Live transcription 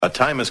A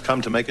time has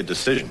come to make a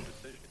decision.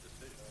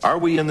 Are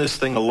we in this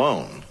thing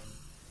alone,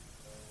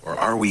 or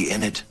are we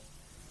in it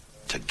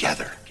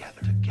together?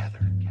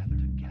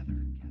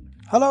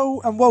 Hello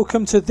and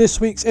welcome to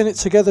this week's In It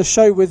Together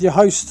show with your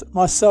host,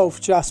 myself,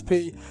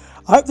 Jaspi.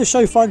 I hope the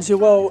show finds you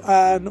well,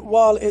 and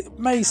while it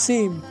may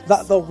seem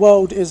that the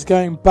world is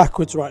going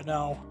backwards right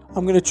now,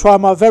 I'm going to try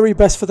my very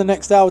best for the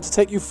next hour to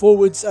take you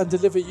forwards and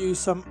deliver you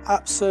some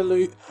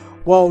absolute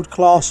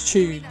world-class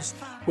tunes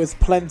with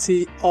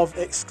plenty of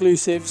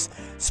exclusives.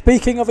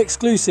 Speaking of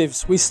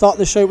exclusives, we start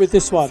the show with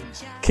this one.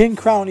 King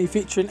Crowny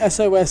featuring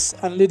SOS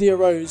and Lydia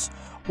Rose,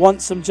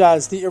 Want Some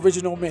Jazz, the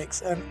original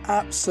mix. An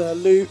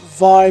absolute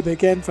vibe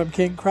again from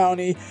King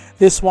Crowny.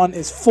 This one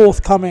is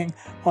forthcoming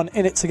on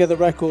In It Together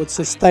Records,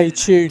 so stay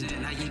tuned.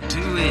 How you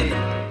doing,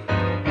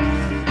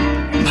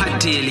 my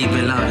dearly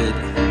beloved?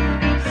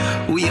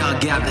 We are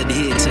gathered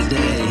here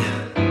today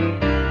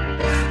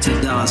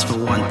to dance for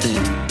one thing.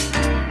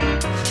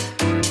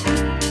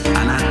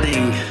 And that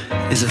thing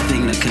is a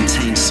thing that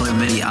contains so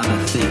many other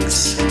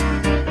things.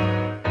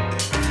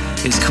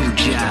 It's called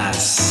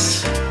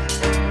jazz.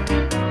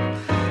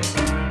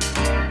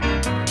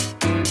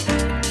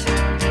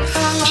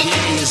 J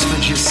is for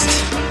just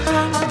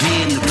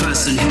being the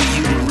person who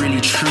you were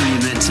really truly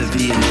meant to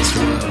be in this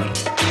world.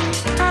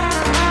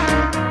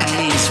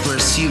 A is for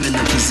assuming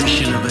the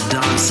position of a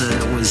dancer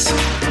that was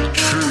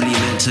truly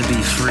meant to be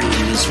free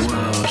in this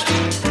world.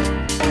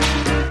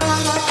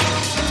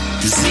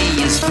 Z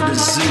is for the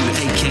zoo,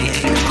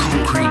 aka the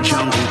concrete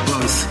jungle.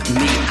 Both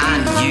me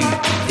and you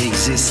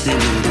exist in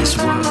this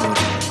world.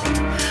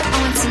 I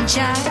want some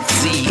jazz.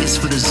 Z is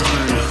for the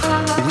zone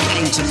we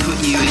aim to put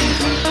you in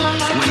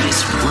when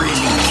this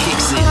really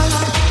kicks in.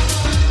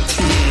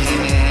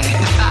 Yeah.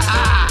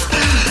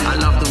 I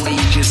love the way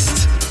you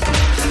just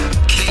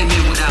came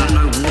in without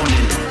no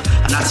warning.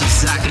 And that's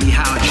exactly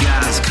how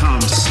jazz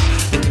comes.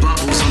 It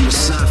bubbles on the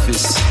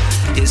surface.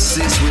 It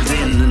sits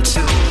within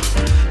until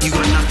you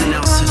got nothing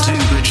else to do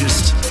but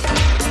just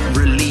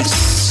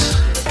release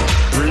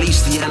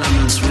the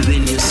elements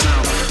within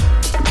yourself.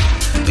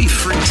 Be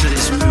free to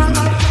this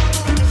movement.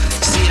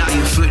 See how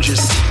your foot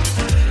just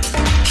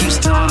keeps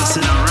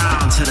dancing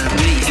around to the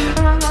beat.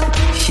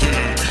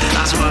 Yeah,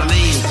 that's what I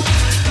mean.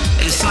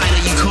 It's something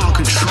that you can't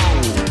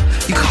control.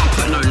 You can't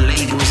put no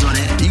labels on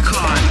it. You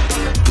can't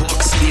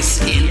box this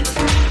in.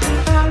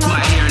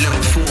 Might hear a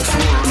little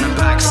 4/4 on the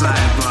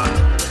backside, but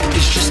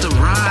it's just a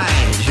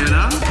ride, you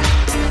know?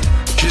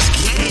 Just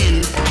get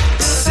in,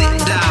 sit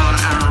down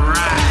and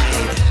ride.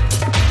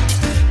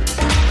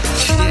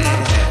 Yeah.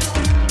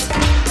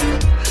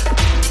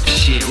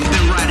 Shit, we've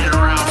been riding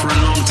around for a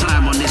long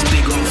time on this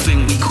big old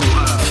thing we call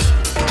Earth.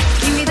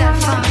 Give me that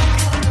funk.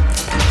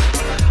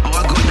 Oh,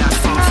 I got that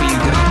funk for you,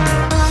 girl.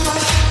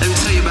 Let me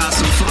tell you about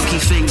some funky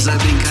things that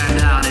have been going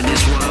down in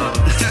this world.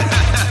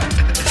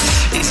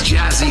 It's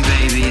jazzy,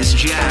 baby, it's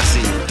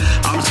jazzy.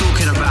 I'm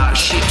talking about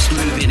ships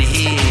moving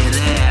here,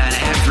 there, and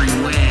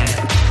everywhere.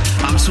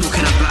 I'm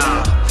talking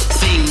about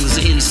things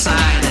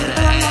inside of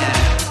the air.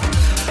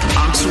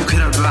 I'm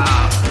talking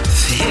about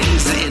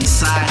things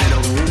inside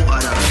of the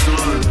water that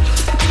flow.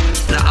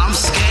 Now, I'm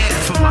scared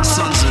for my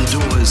sons and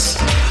daughters,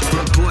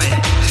 but boy,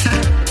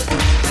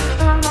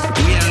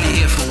 we only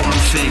here for one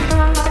thing. I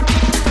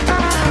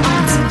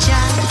want some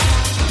jazz.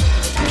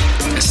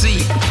 See,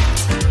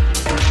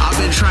 I've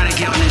been trying to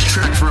get on this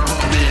track for a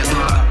hot minute,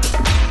 but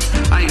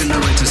I don't even know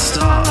where to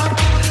start.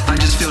 I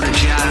just feel the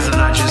jazz and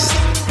I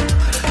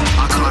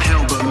can't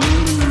help but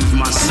move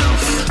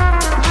myself. I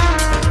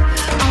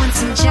want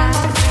some jazz.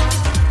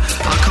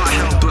 I can't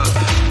help but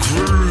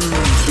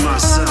groove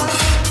myself.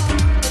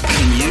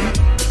 Can you?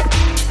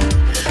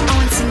 I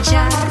want some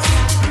jazz.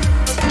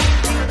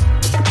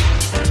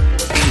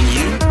 Can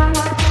you?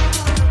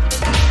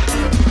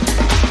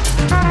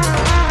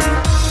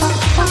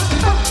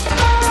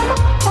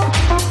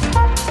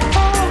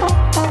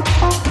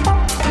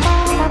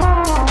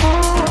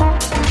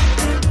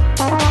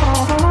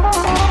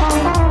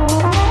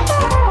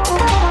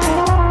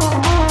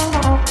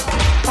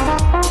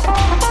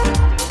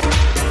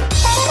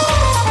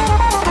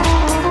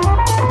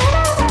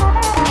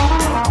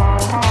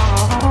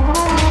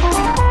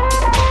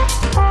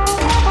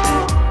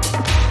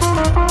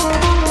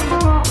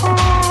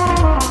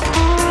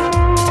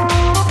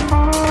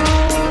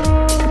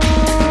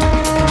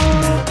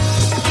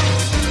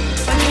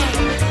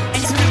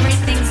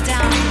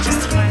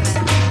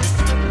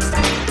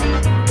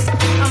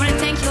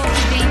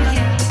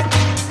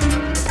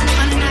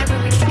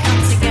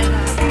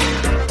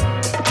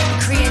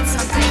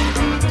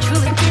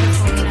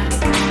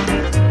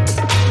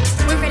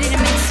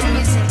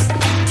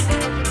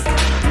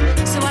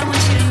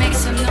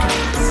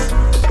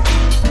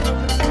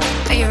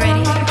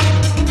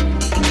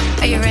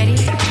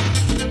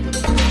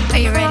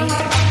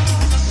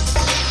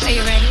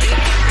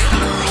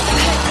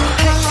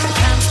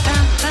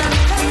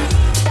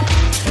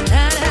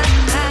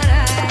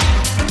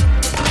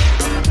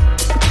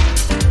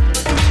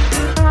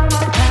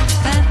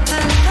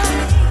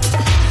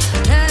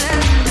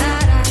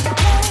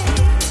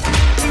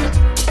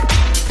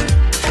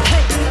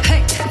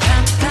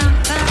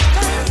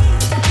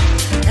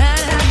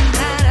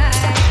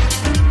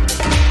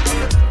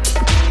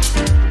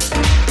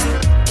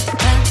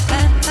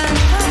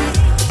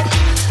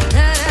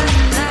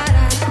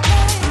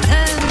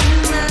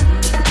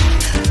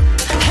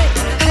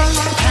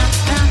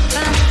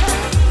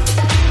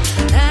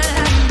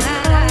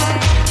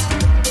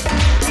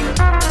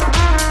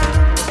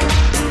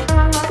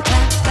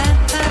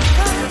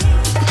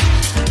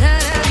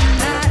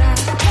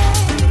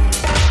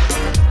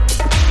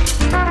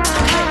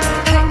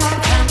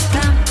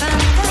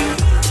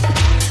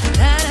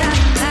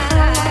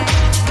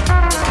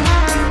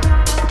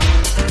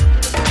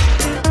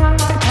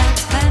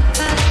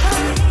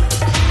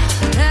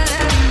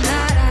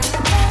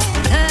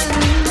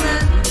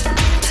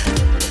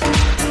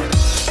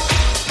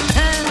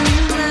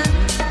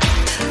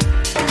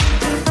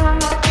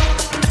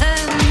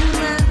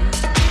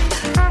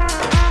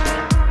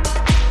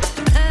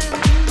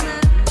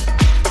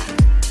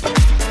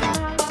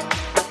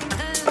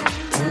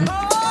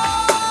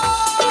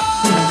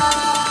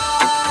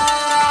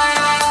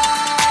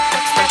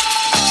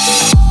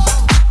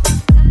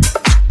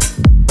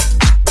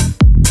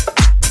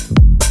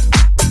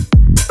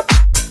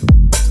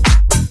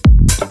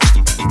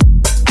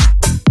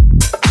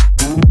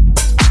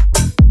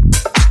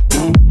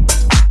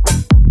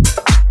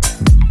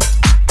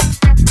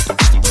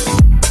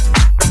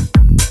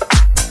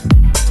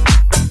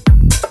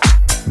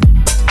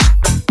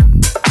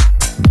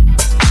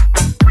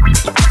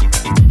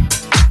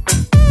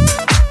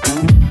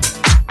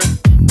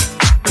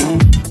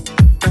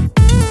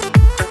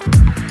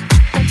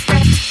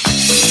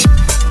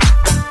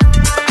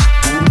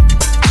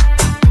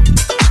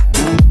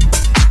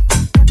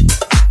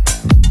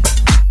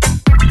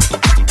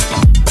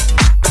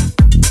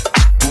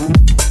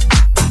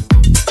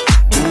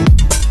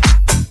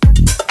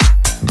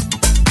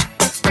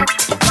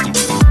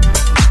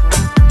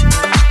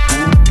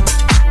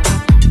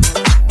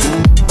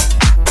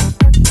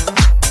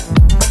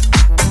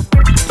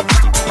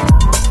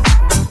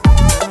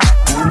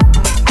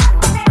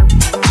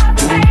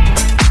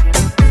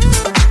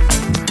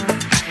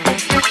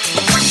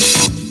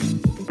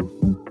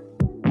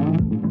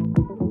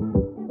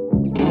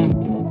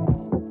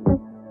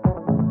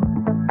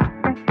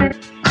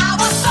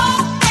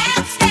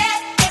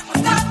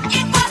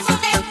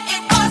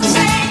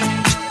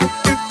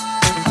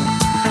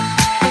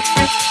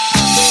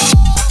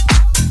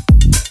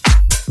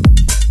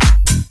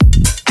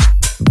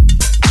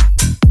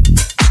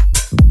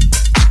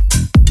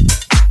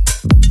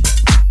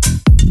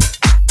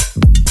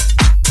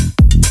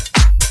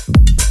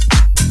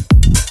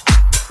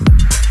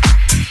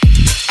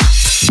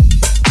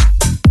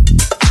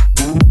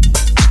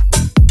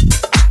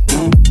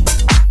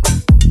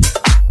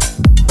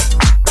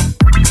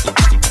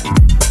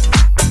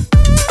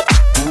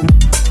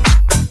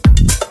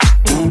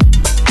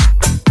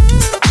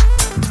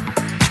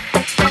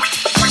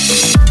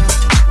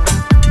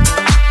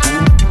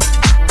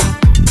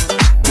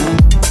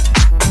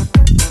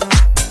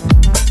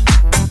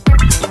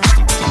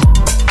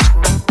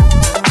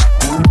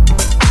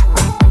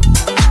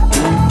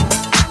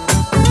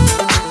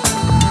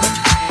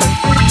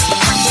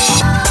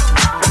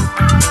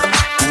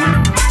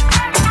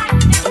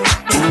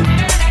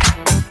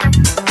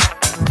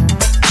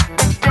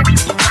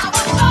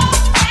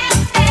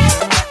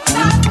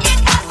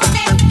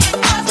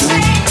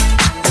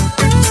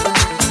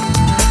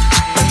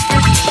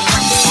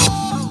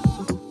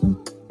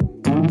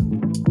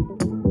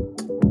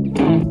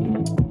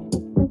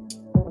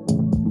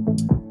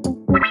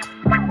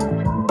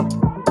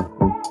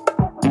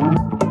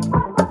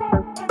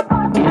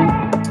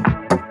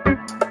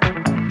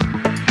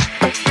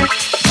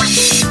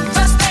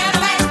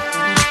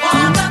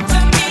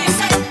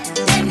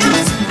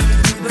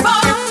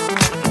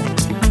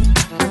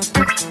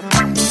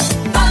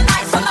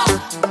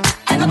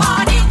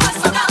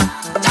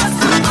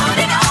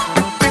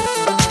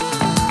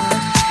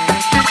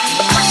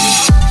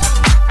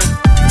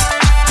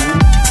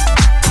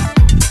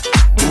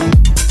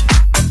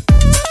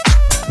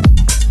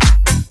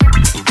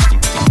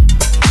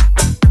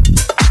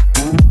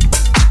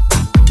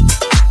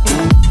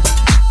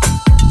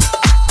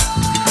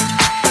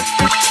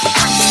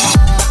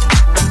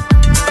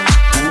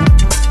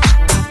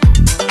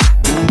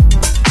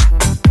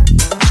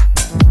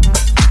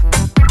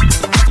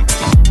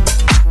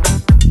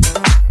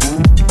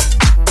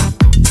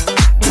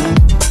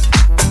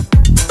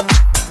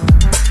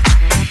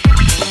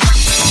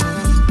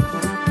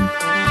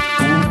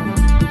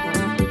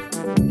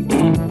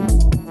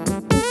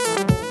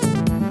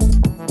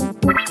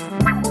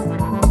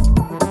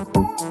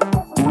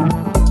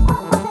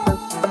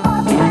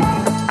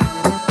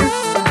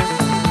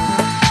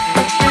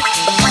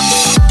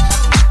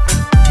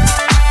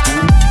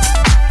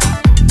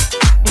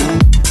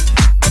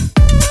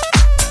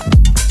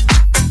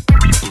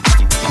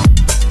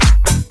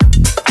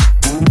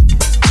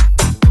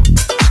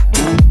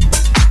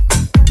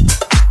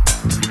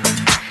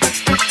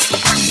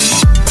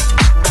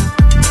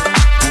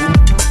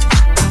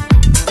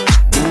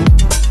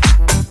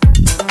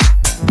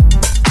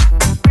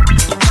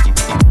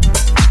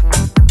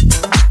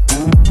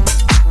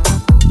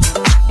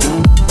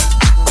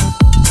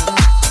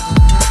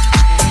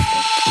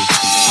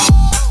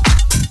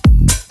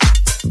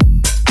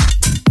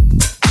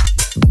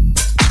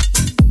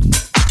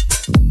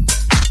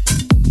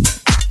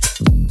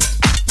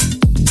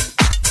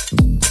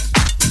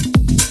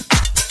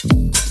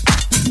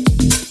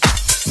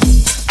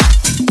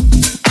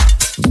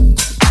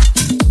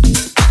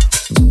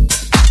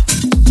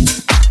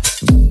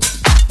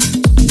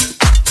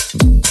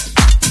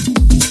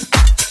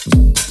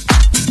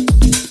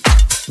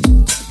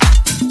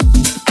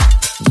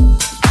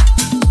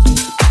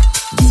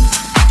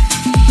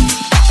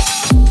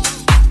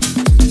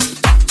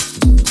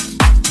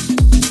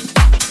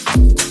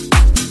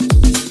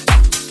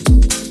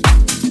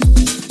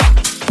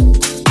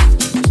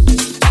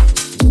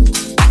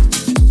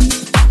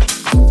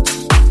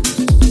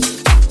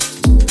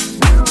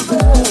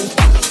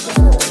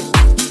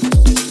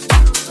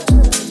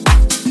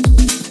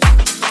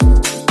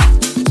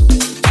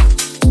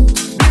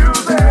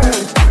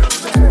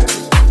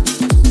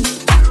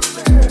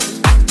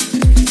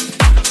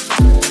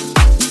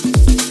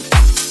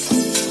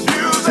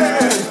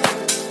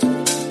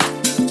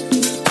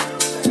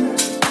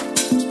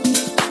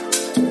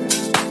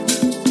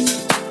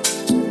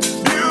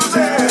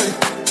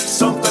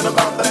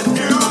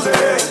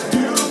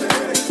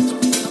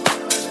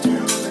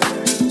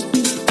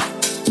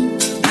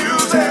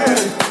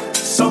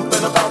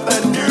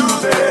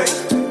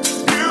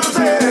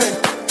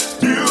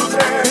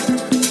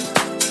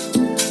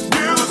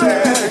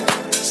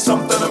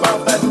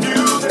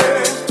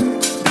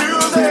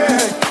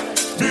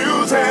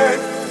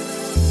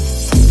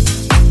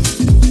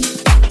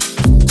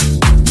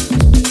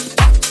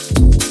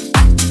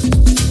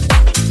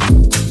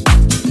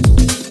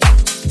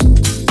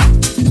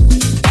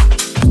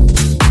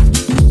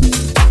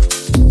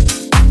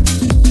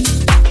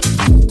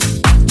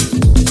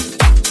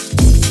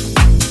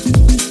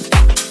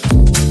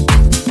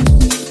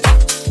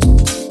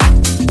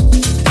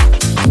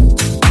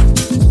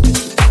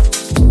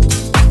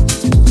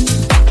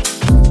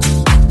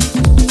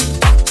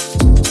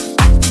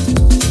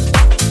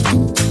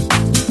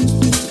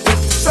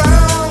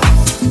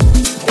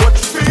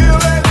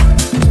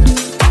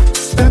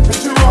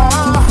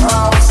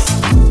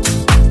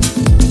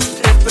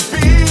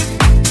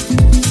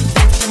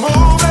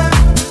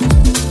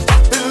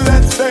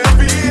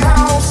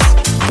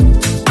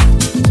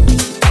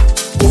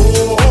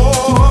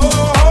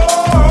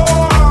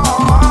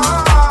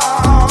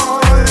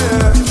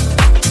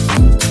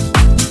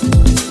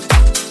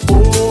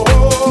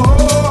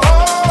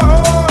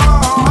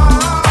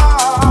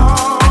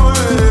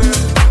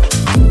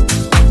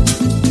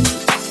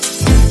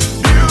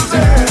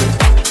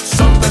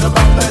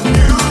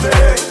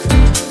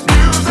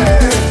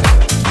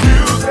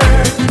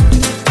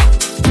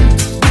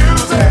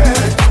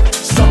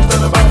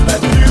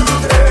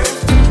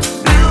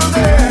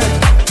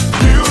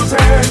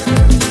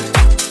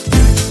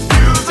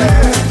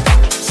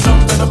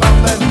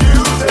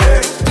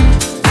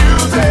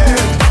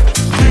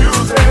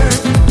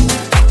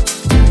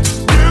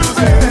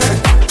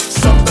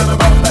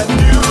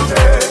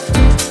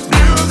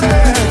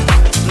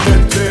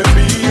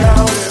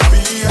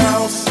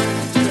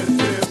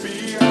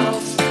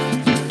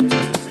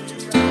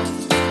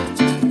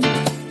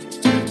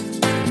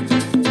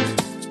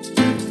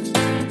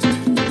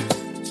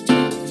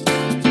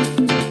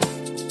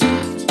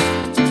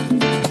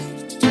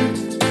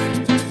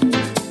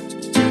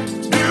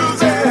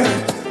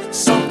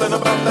 Something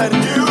about that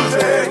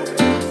music,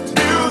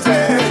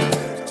 music,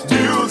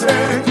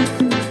 music,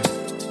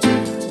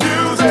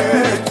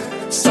 music.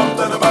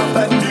 Something about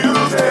that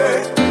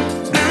music,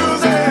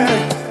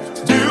 music,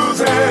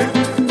 music,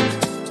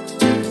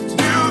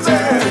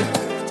 music.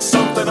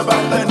 Something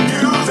about that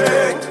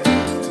music,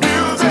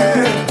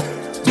 music,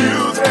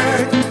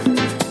 music,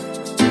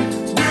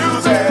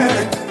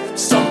 music.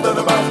 Something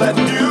about that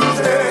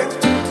music,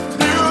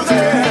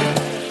 music.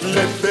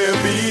 Let there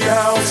be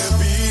house.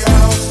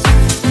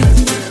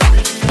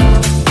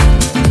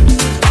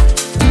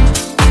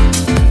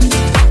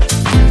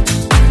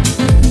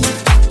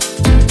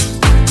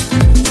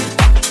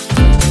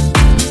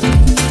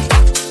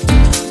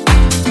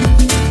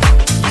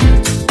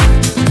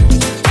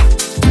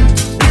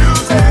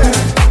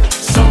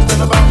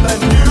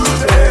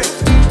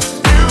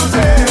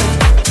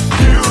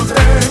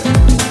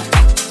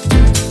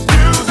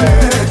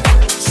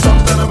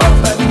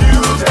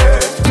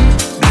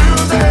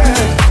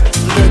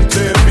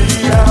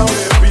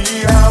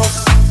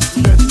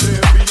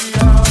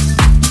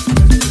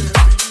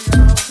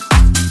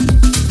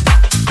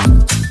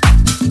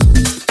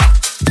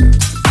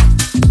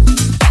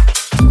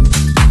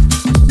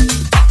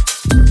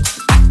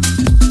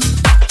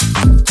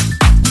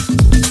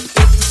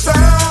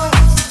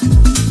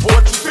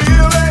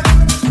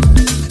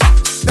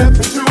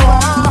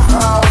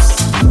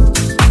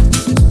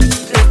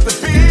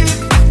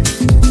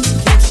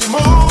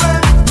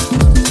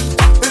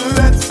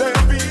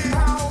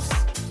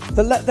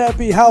 Let There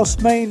Be House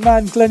main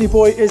man Glenny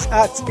Boy is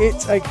at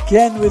it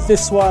again with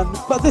this one,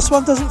 but this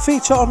one doesn't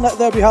feature on Let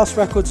There Be House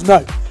Records,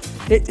 no.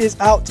 It is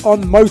out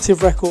on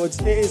Motive Records.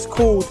 It is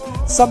called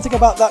Something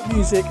About That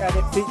Music and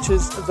it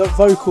features the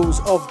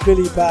vocals of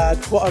Billy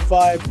Bad. What a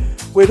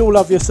vibe. We'd all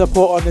love your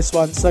support on this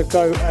one, so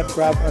go and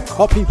grab a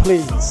copy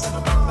please.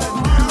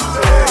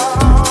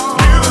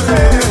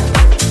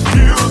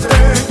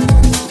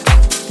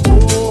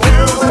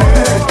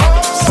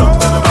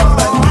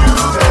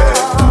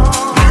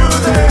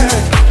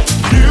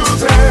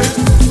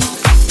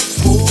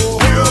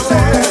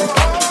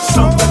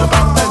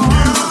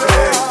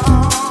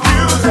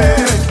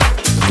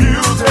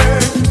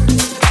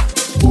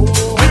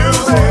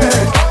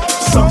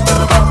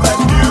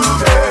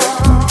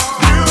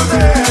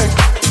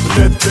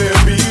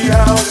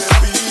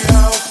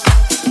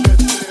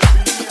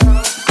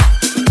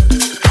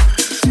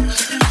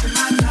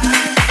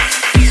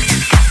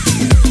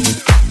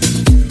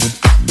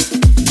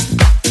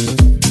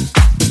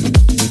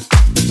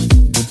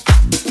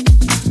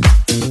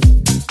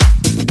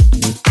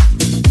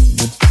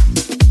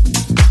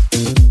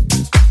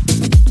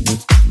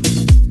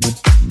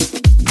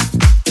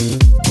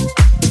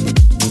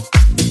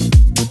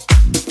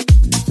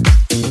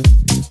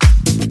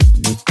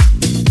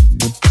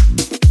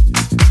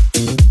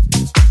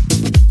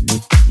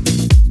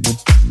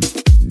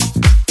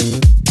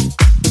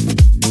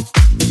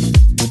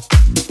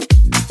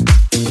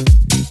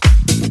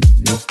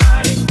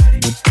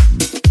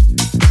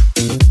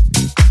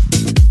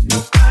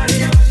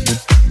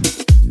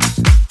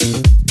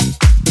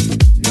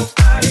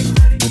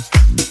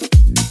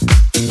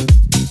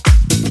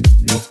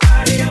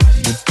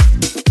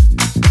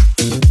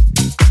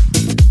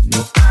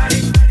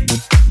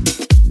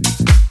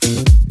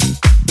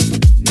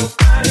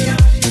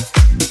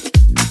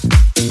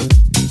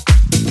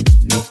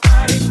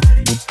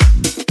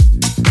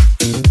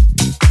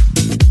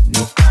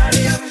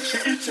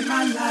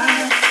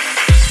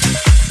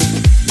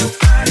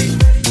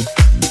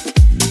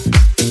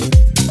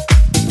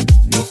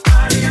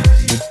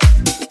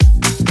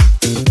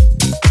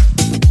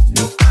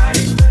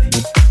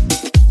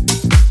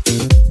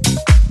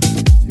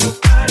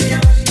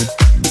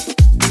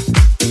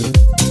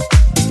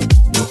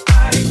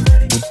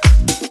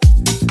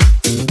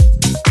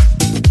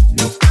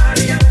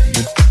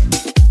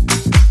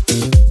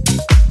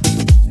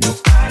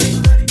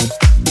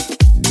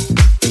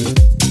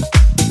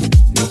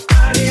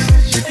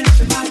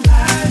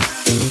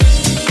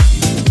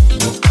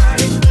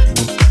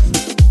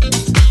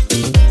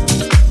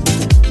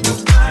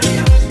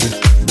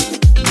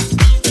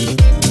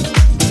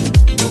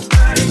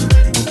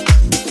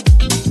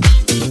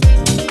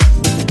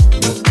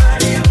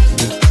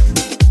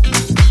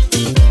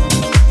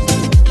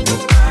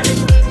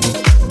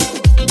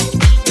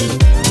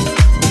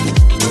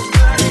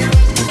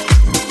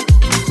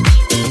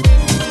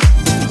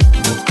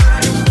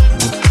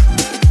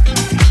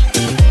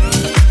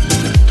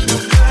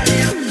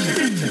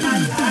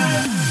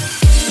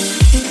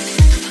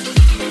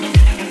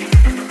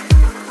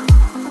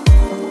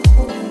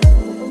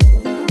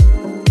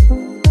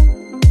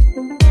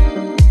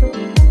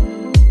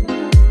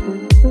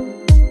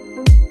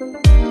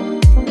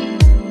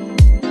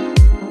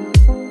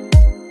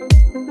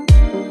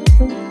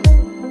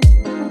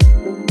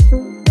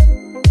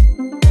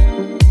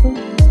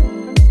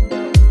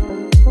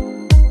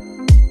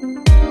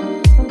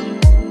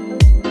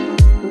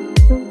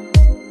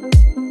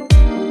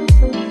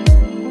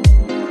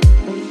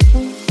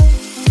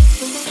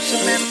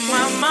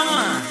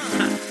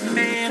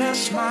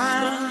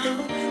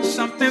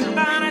 Something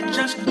about it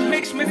just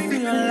makes me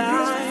feel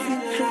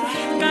alive.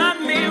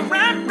 Got me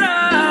wrapped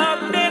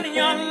up in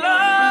your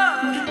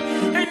love.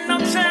 Ain't no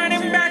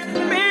turning back,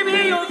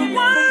 baby, you're the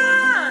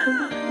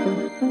one.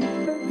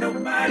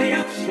 Nobody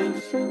else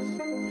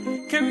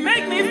can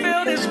make me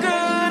feel this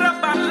good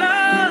about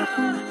love.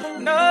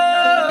 No,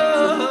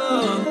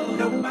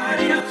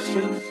 nobody else.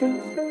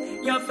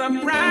 You're the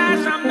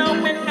prize, I'm the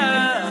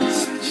winner.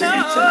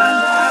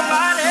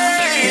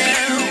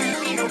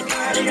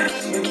 Nobody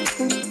else.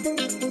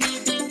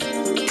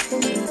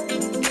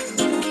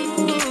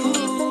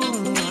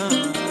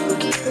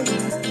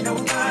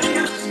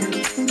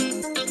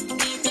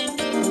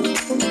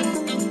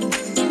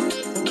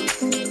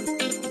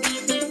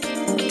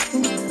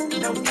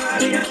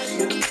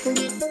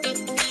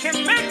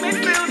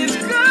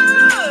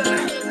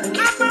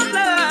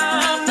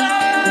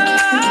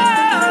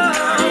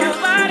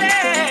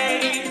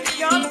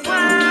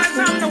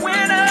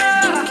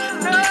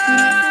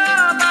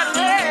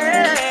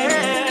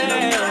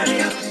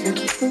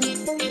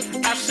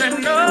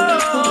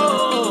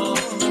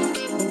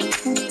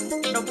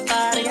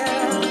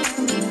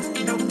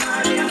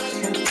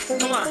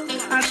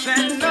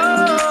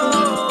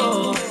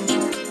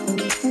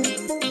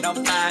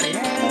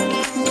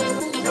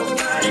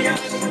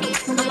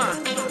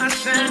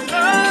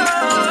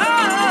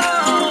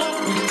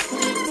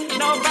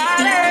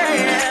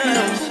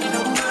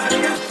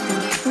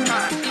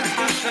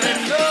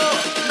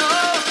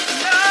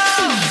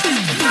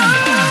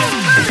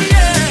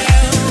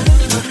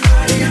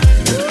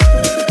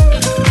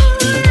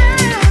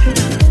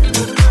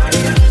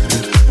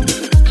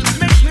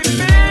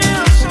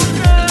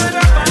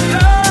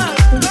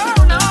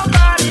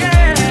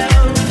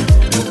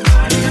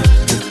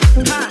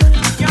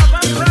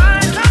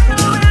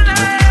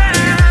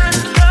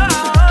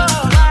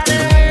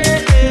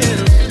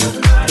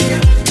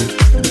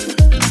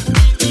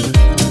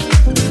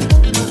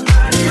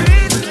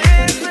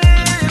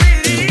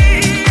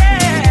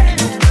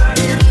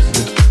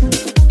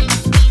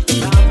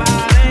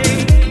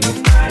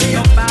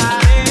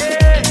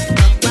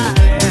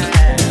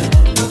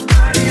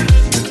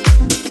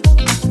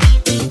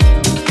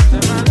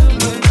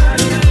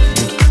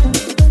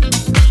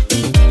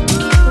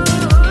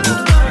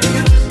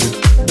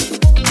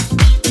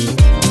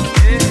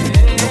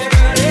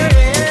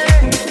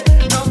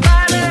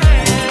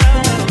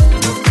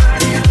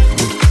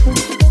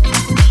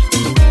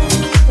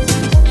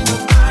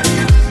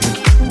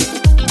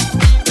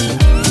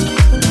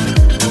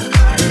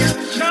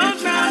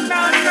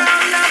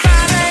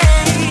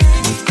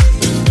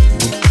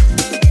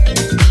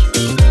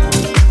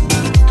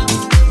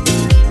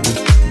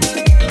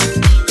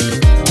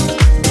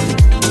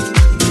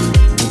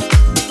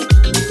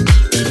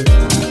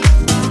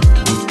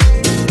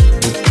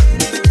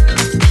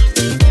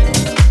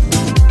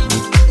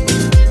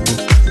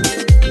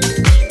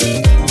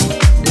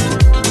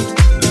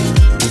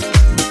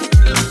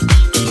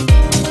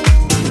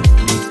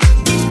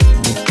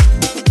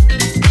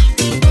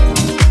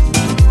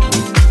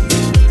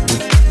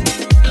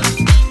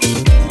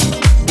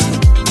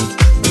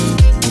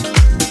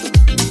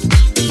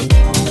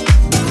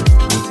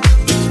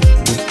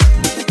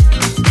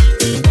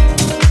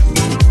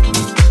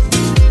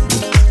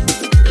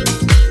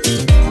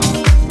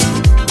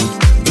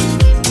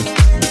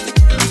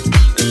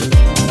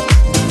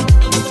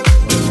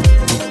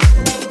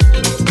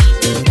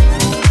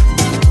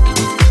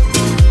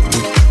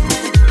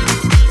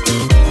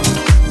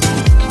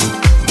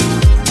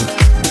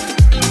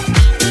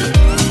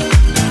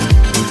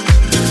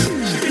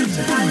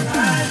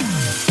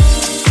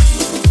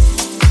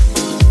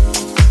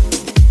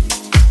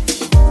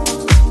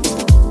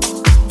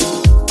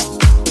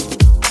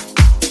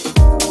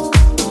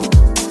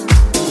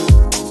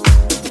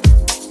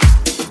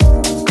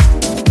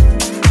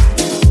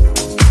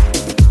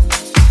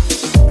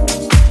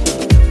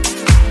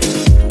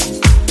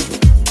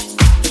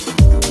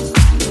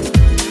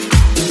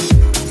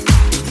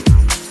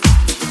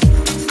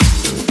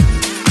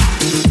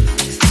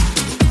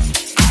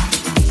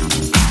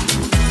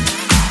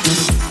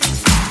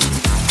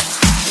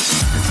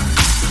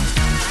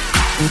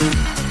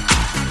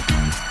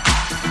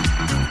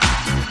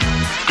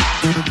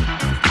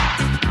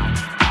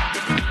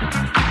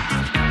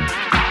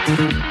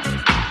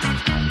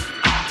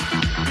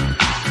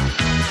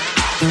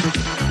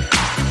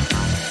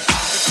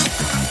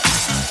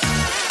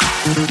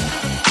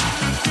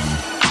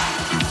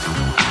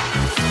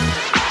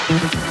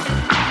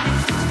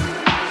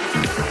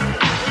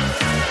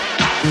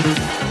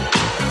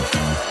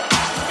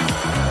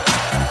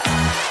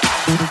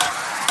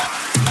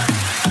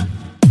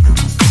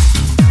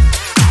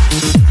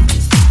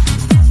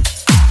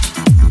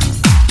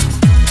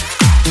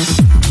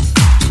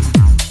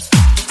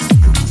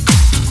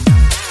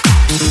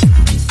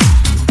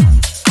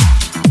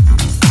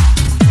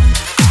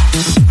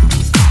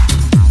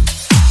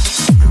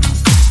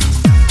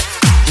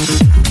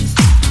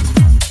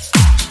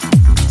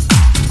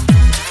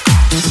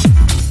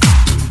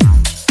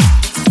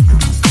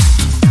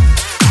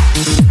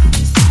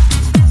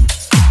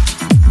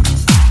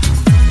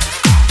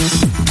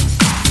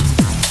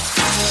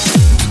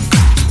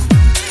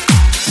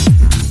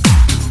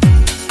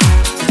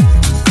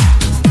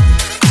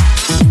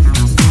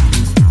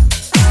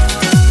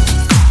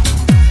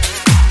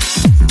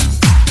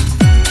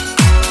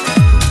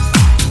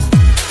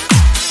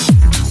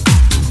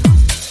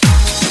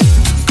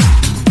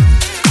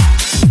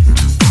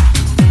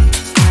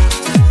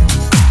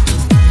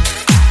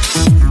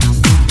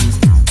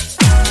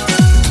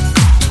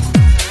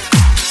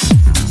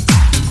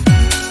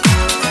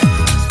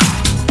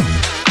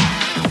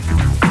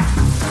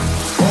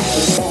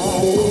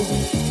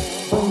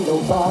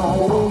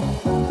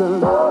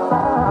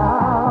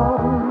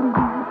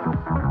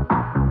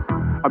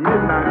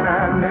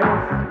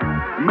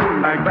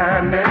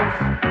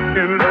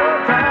 in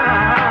Love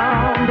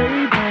Town,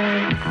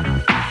 baby.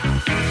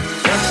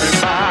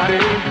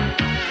 Everybody,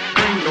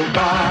 bring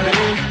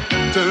nobody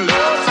to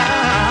Love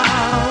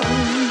Town.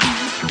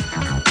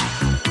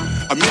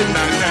 A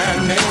midnight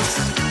madness,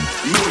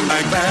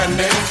 moonlight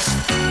madness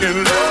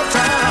in Love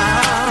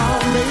Town,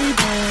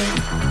 baby.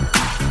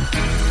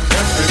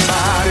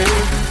 Everybody,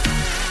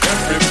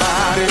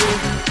 everybody,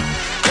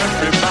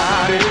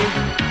 everybody,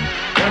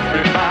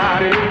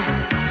 everybody,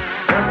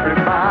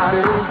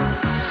 everybody,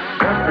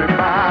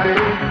 everybody,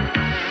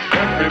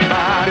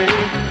 everybody,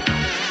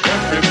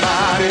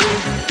 everybody,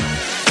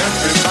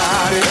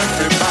 everybody, everybody,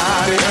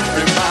 everybody,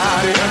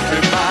 everybody,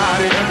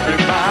 everybody,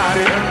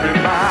 everybody,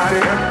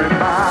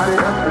 everybody,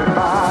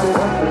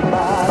 everybody,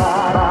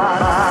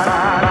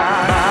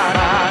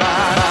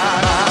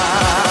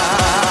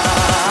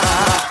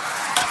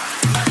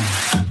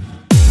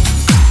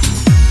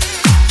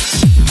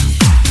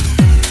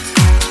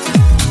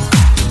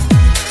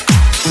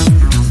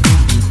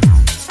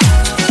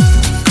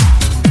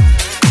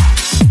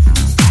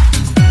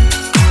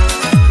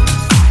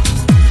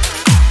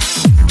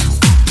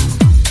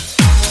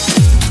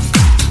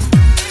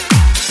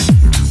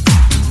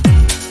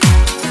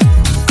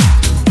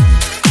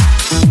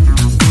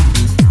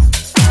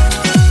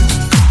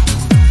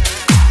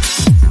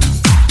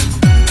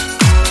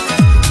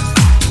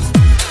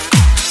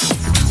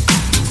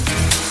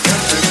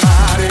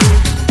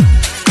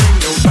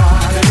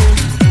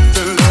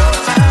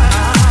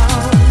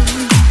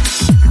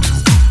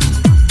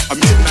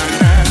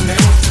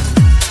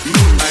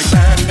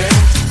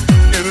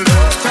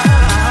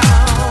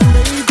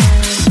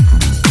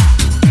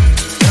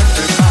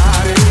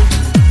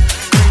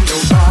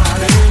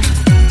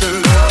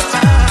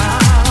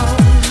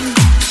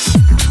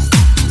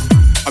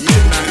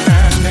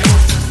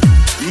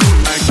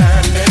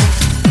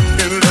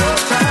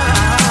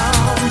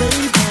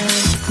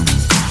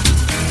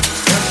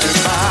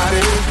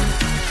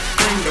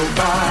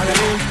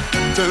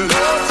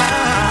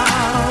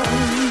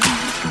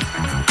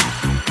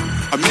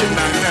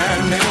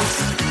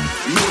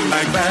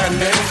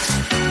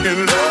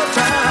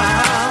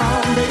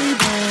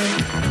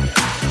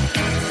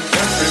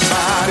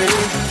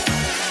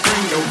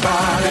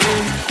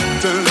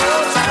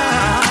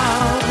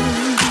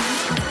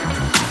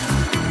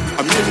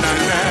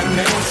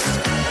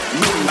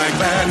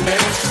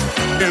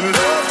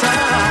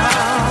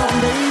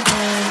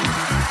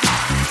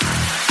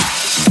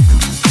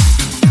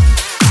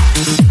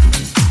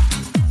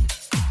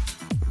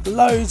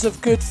 Loads of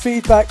good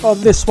feedback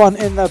on this one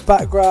in the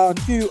background.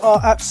 You are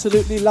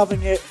absolutely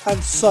loving it,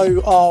 and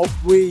so are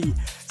we.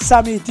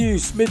 Sammy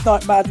Deuce,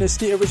 Midnight Madness,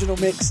 the original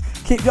mix.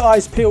 Keep your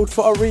eyes peeled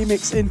for a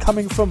remix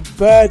incoming from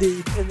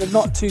Birdie in the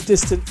not too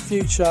distant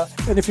future.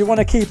 And if you want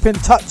to keep in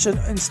touch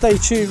and stay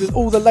tuned with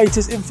all the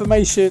latest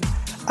information,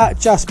 at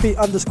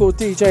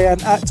Jaspy_DJ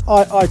and at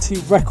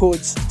IIT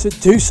Records to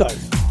do so.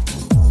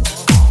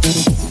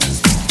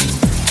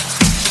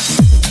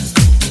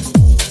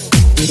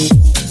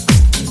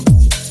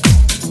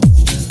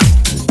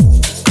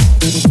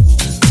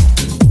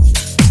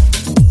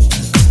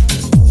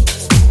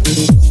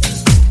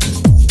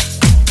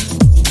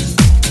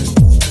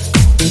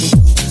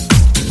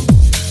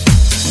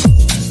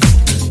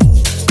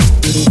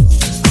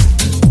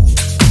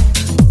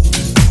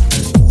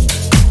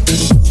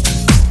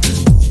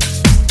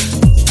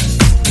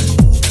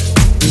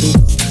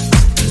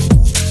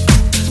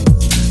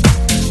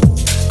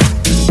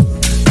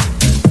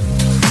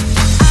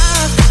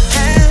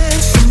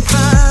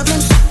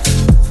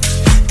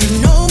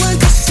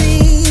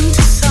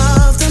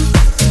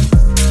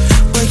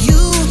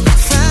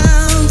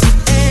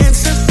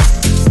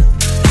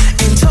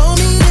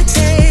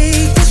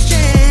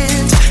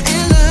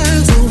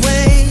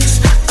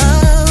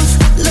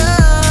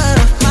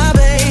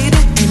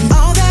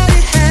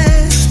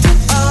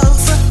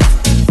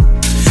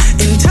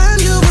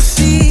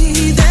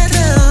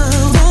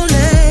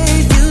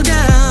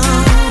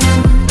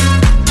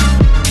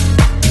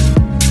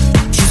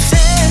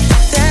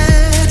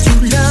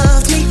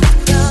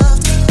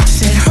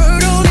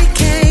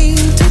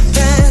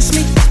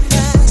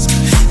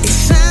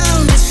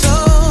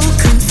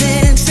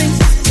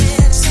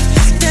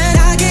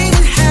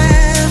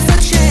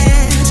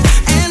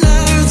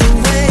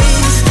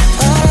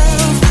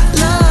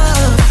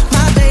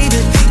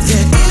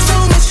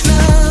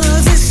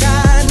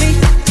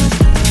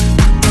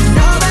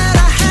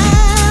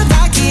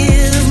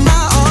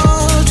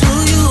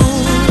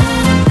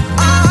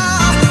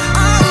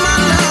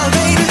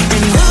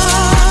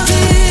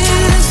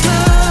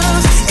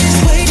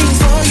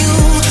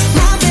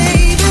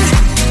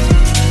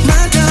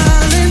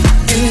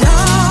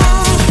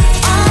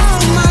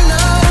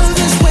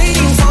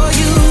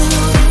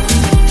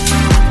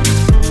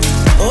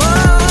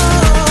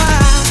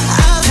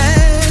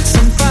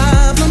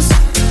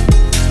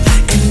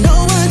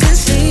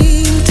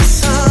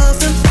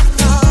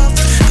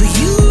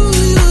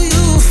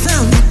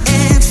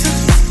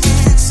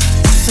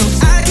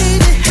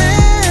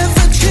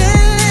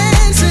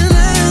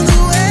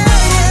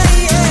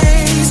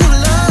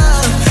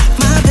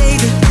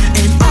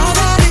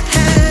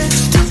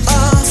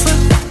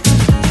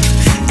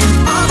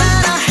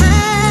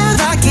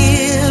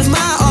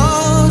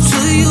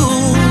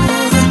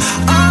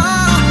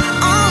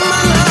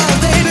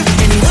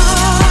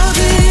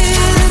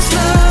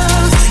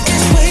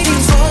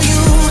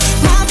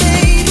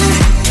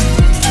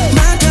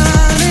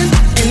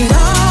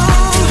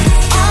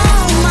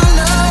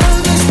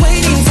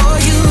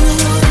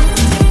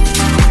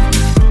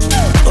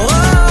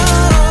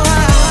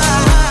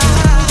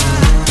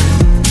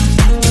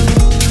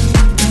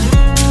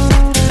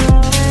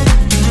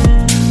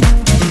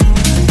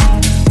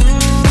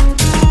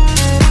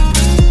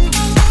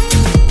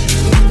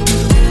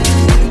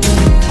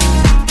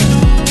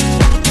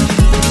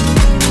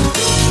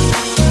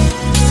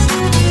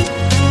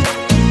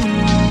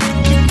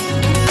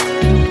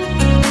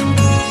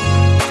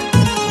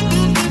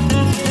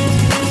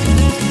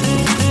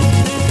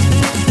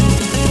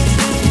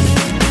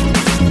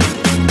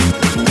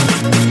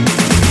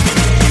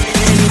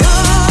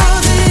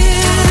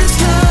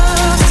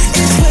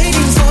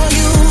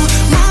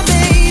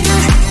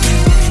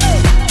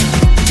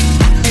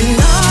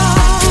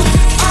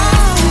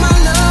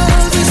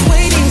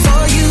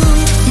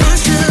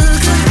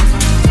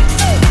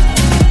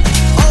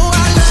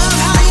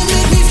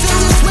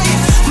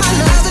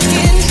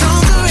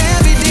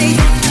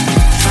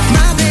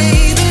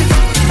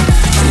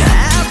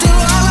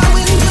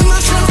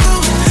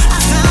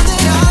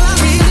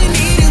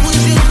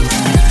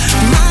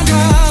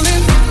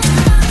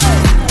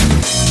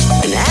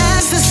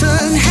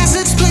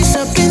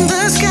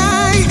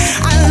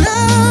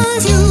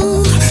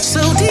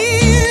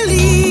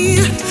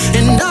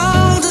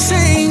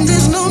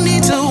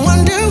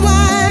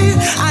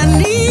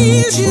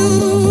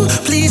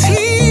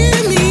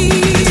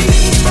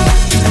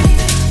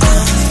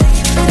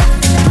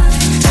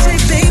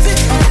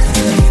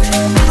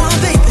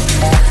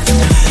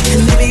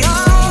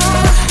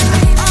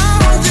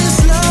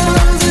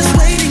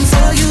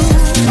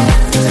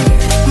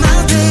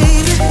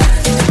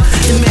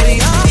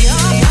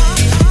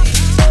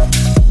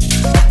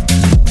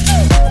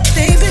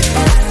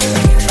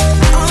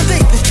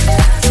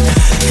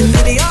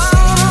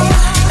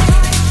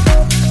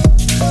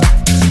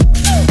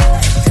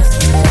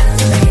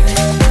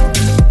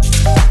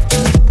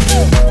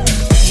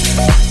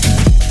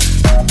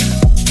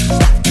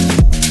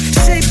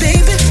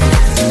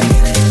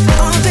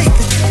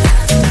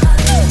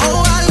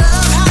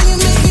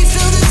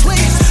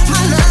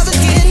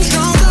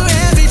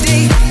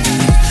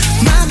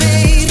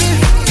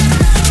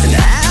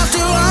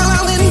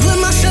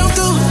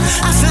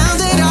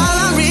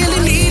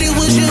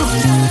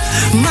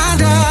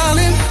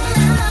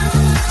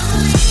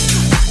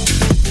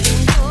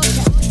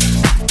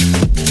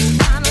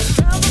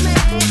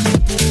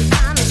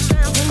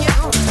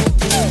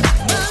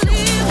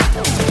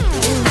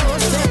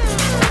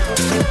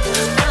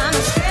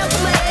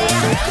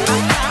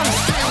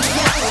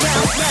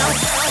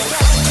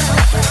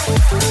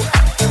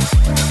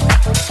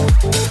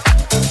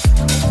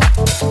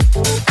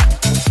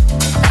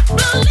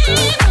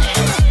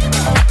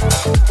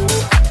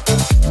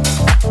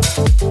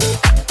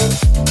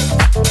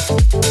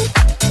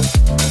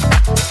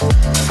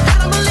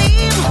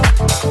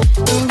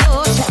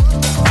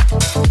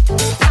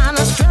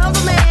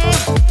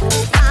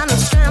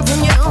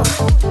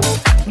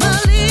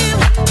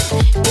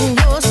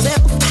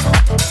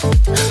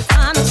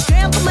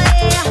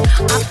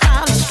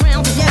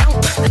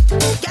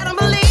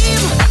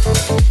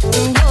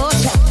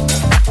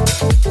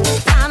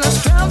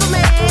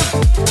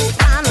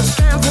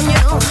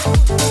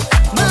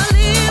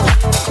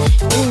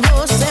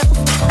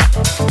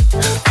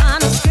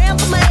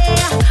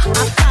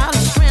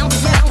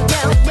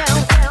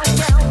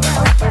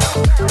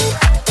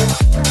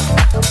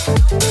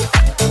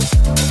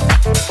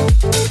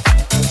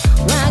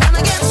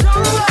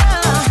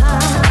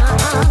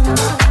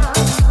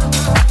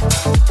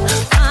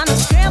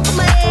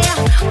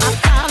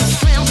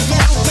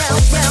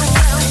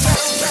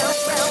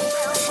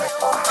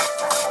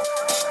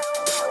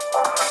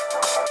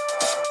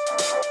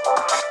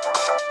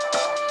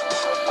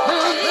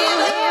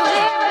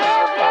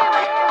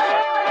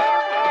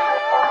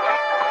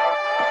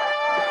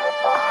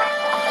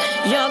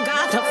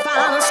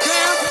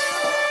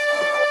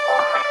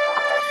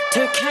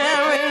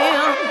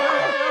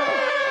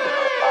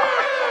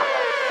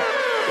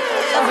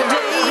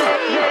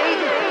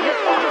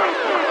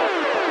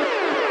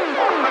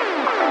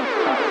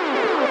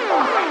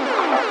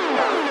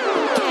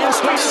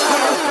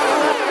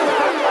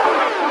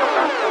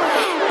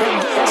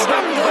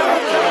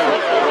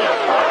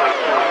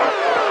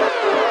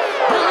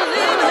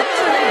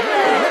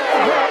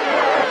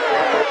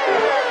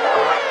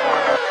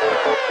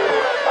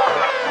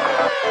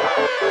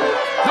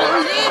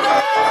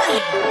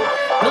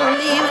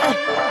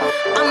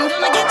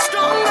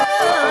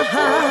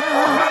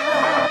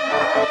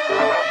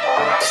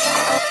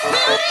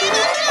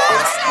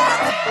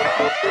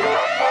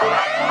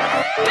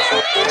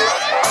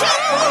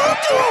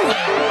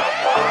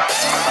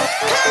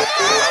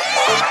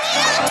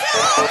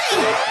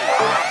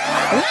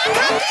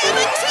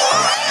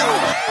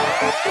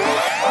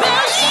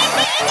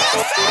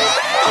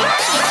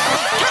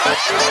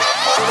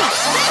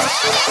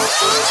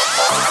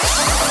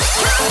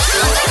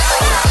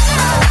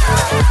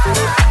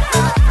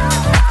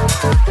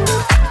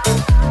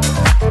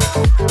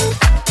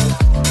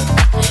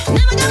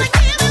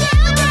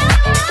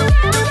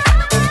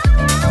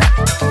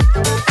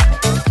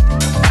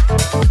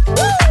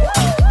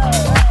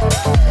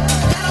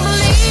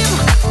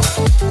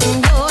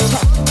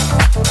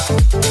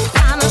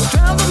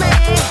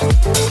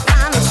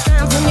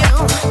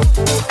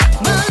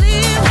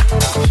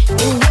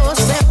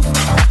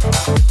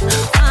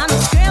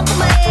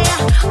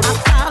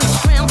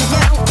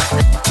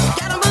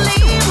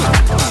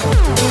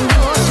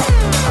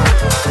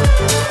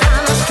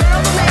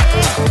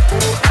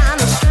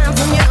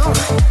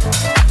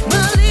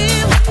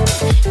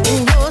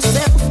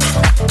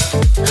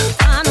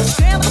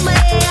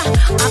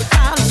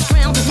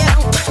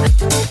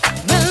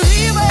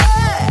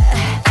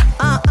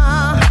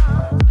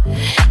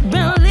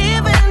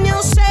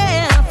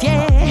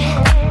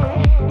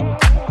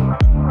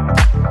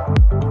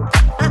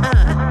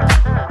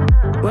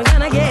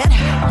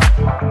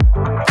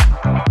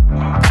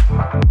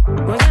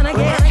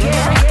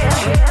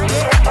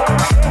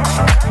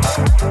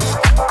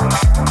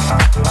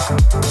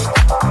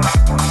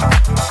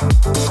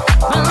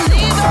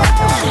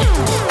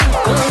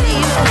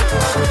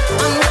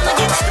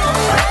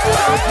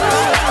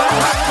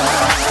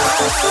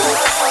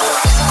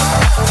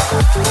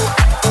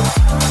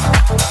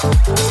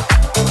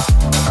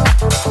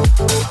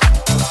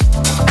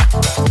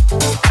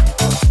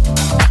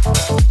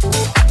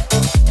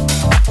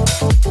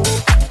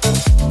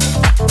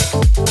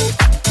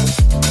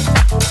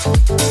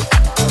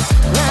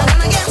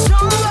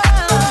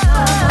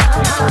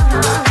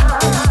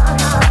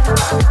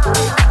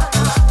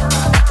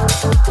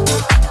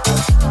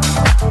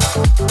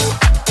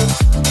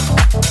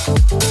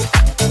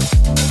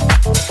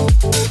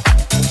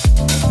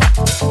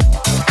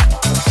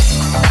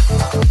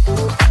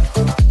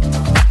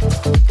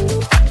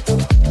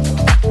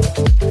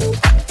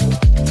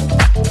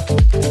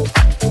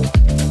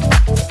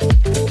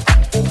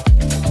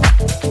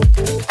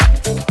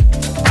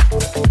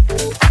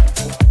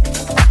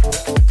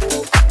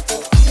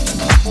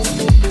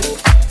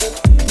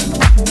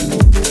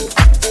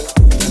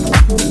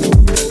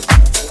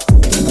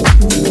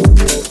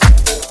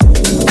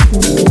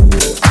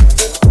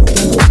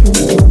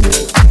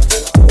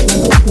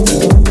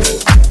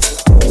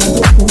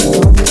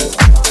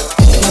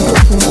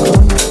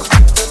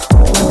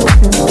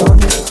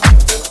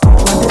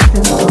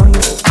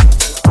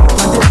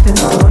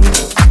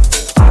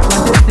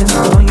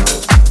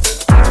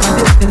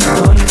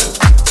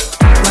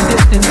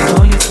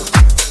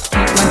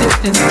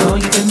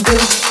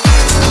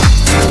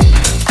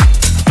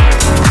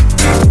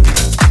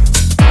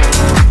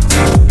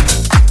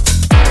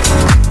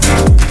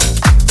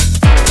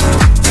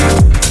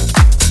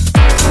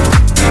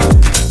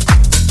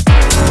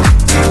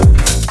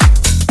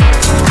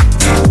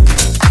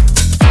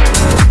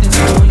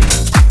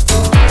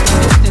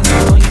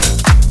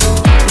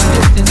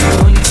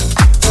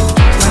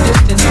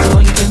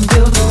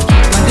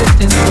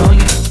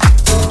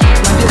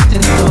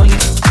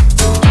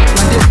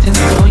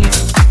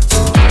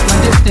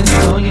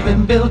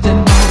 been building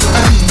all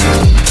around me.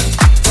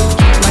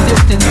 Keep my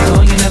distance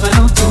so you never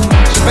know too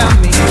much about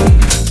me.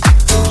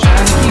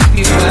 Trying to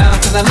keep you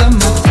out cause I love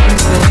my same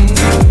thing.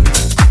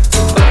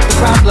 But the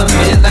problem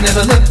is I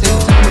never looked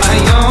into my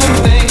own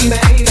face. Keep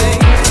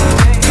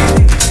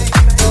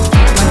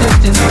my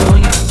distance so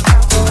you,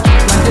 keep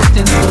my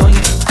distance so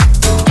you,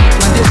 keep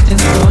my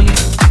distance so you,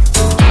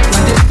 keep my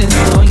distance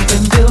so you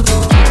been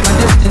building. Keep my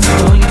distance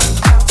so you,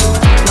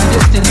 keep my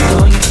distance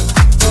so you,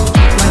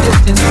 keep my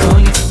distance so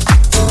you,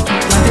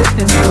 keep my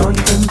distance so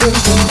you been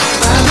building.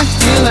 I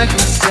feel like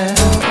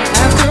myself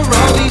after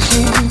all these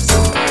years,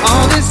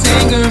 all this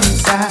anger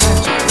inside,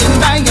 driven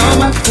by all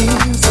my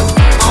fears,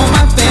 all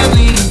my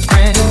family and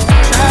friends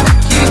try to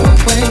keep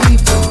away.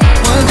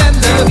 Ones that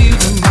love you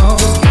the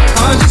most can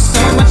cause you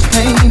so much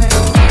pain.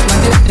 Keep my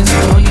distance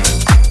for you,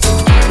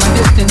 keep my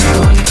distance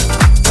for you,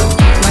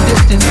 keep my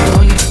distance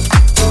for you,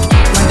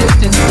 keep my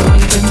distance for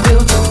you been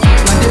building.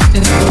 Keep my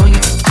distance for you,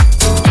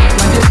 keep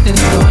my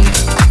distance for you,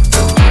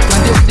 keep my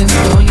distance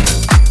for you,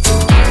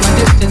 keep my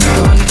distance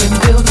for you been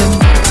building.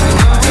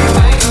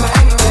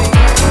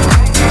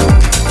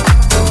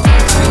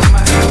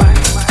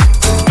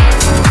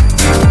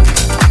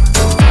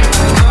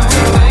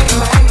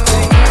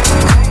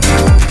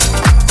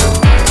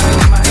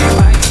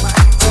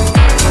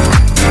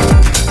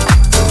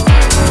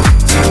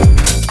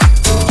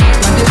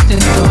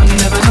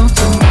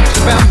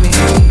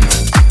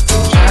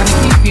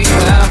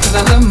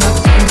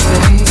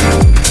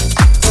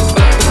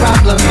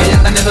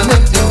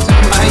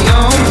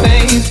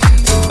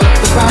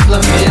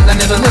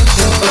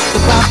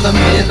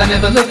 I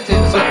never looked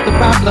in, but the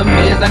problem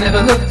is I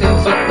never looked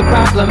in, but the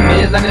problem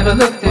is I never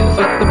looked in,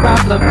 but the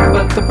problem,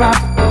 but the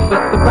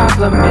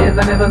problem is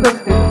I never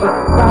looked in, but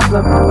the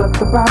problem, but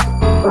the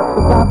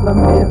problem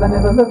is I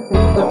never looked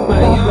in, but the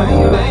problem.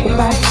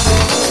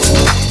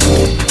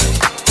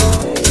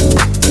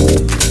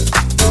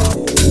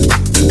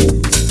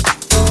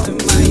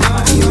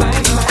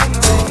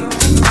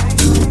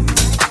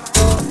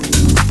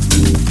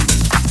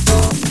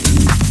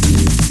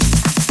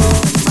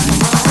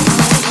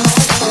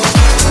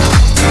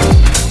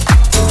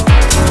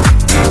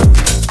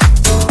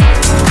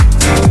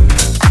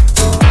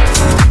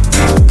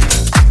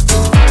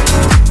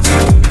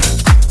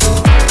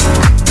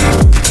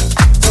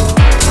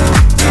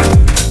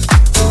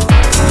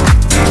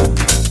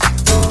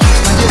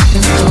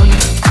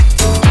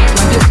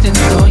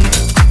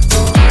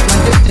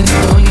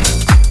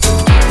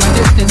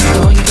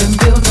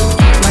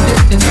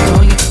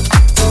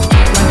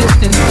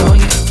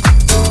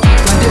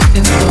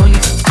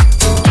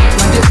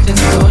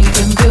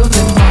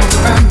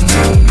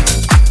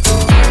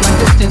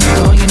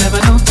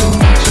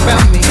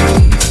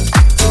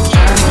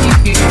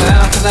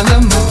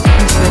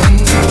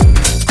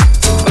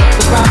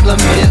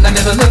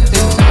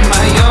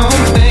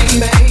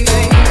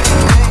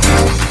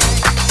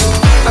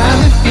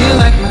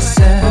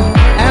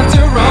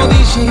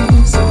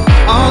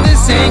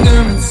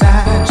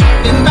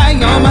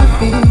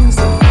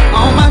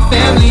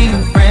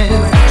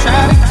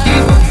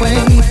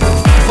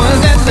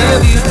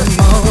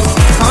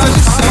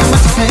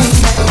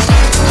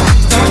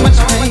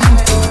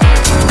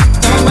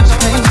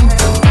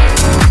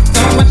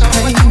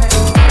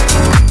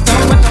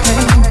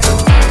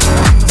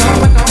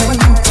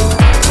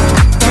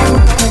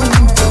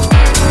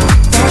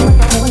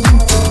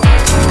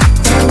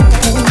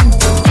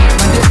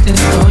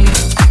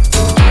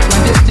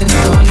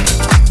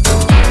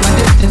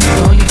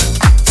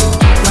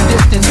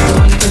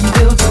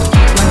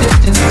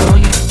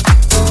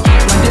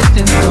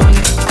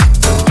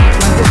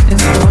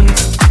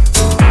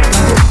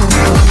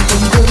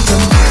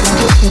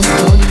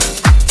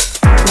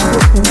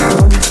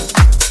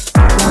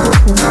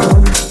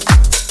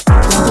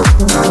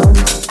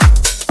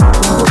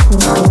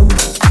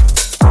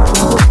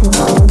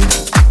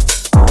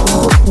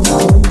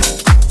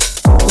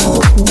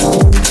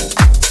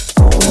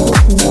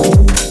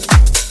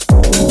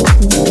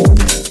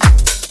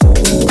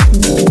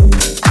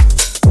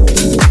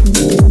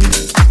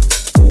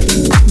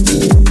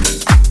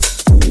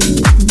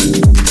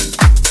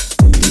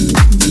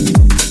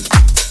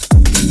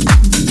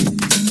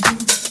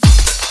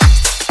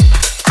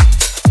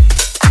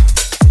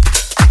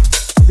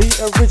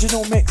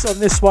 On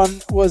this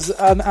one was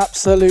an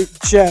absolute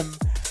gem,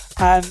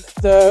 and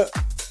the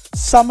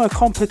summer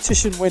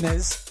competition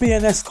winners,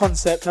 BNS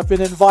Concept, have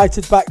been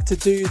invited back to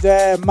do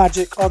their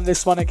magic on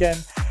this one again.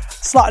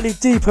 Slightly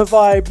deeper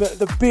vibe, but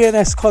the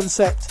BNS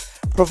Concept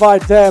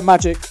provide their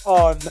magic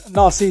on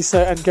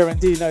Narciso and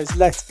Garandino's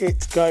Let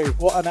It Go.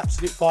 What an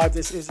absolute vibe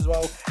this is as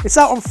well. It's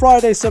out on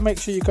Friday, so make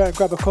sure you go and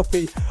grab a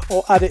copy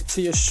or add it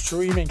to your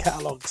streaming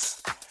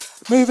catalogues.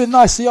 Moving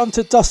nicely on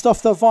to Dust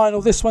Off the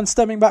Vinyl. This one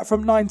stemming back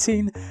from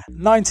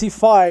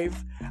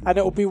 1995, and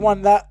it will be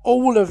one that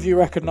all of you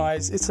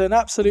recognise. It's an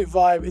absolute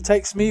vibe. It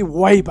takes me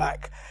way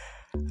back.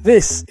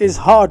 This is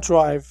Hard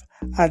Drive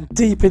and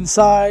Deep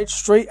Inside,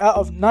 straight out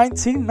of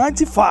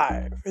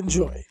 1995.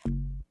 Enjoy.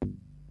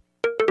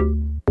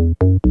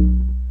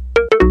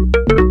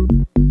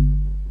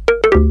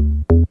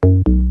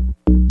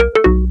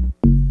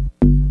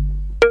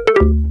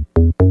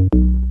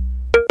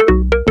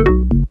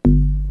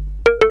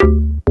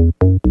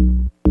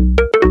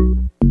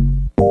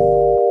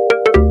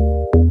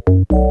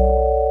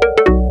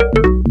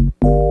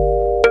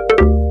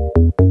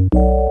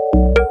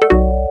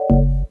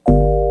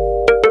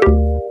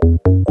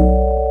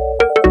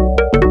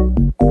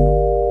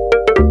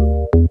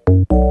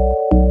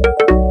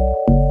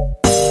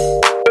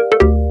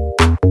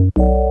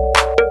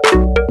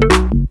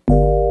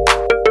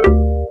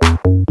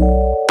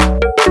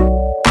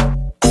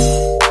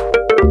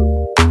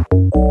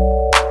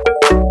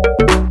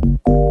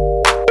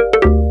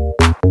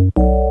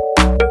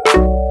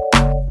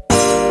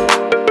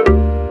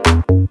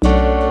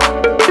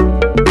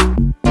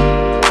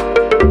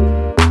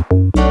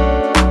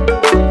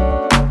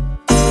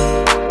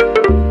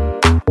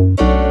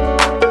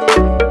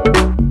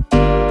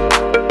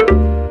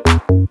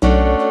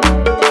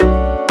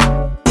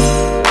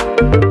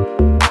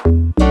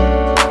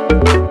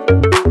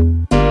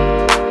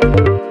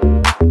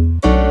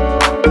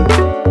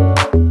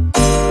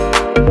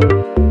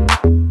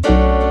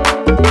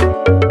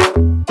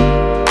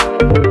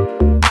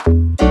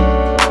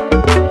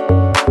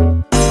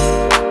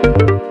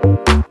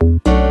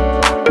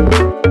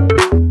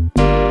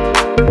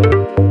 Deep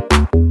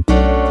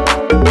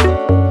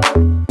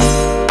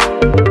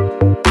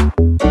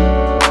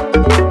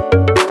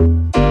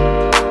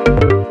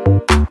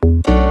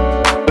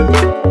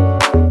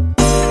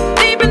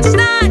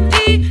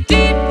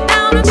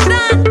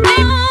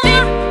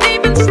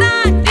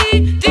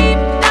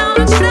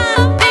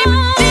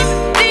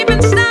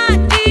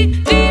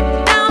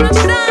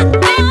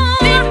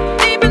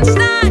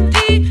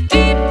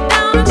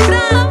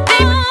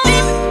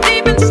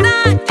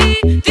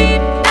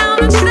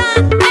down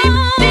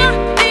inside.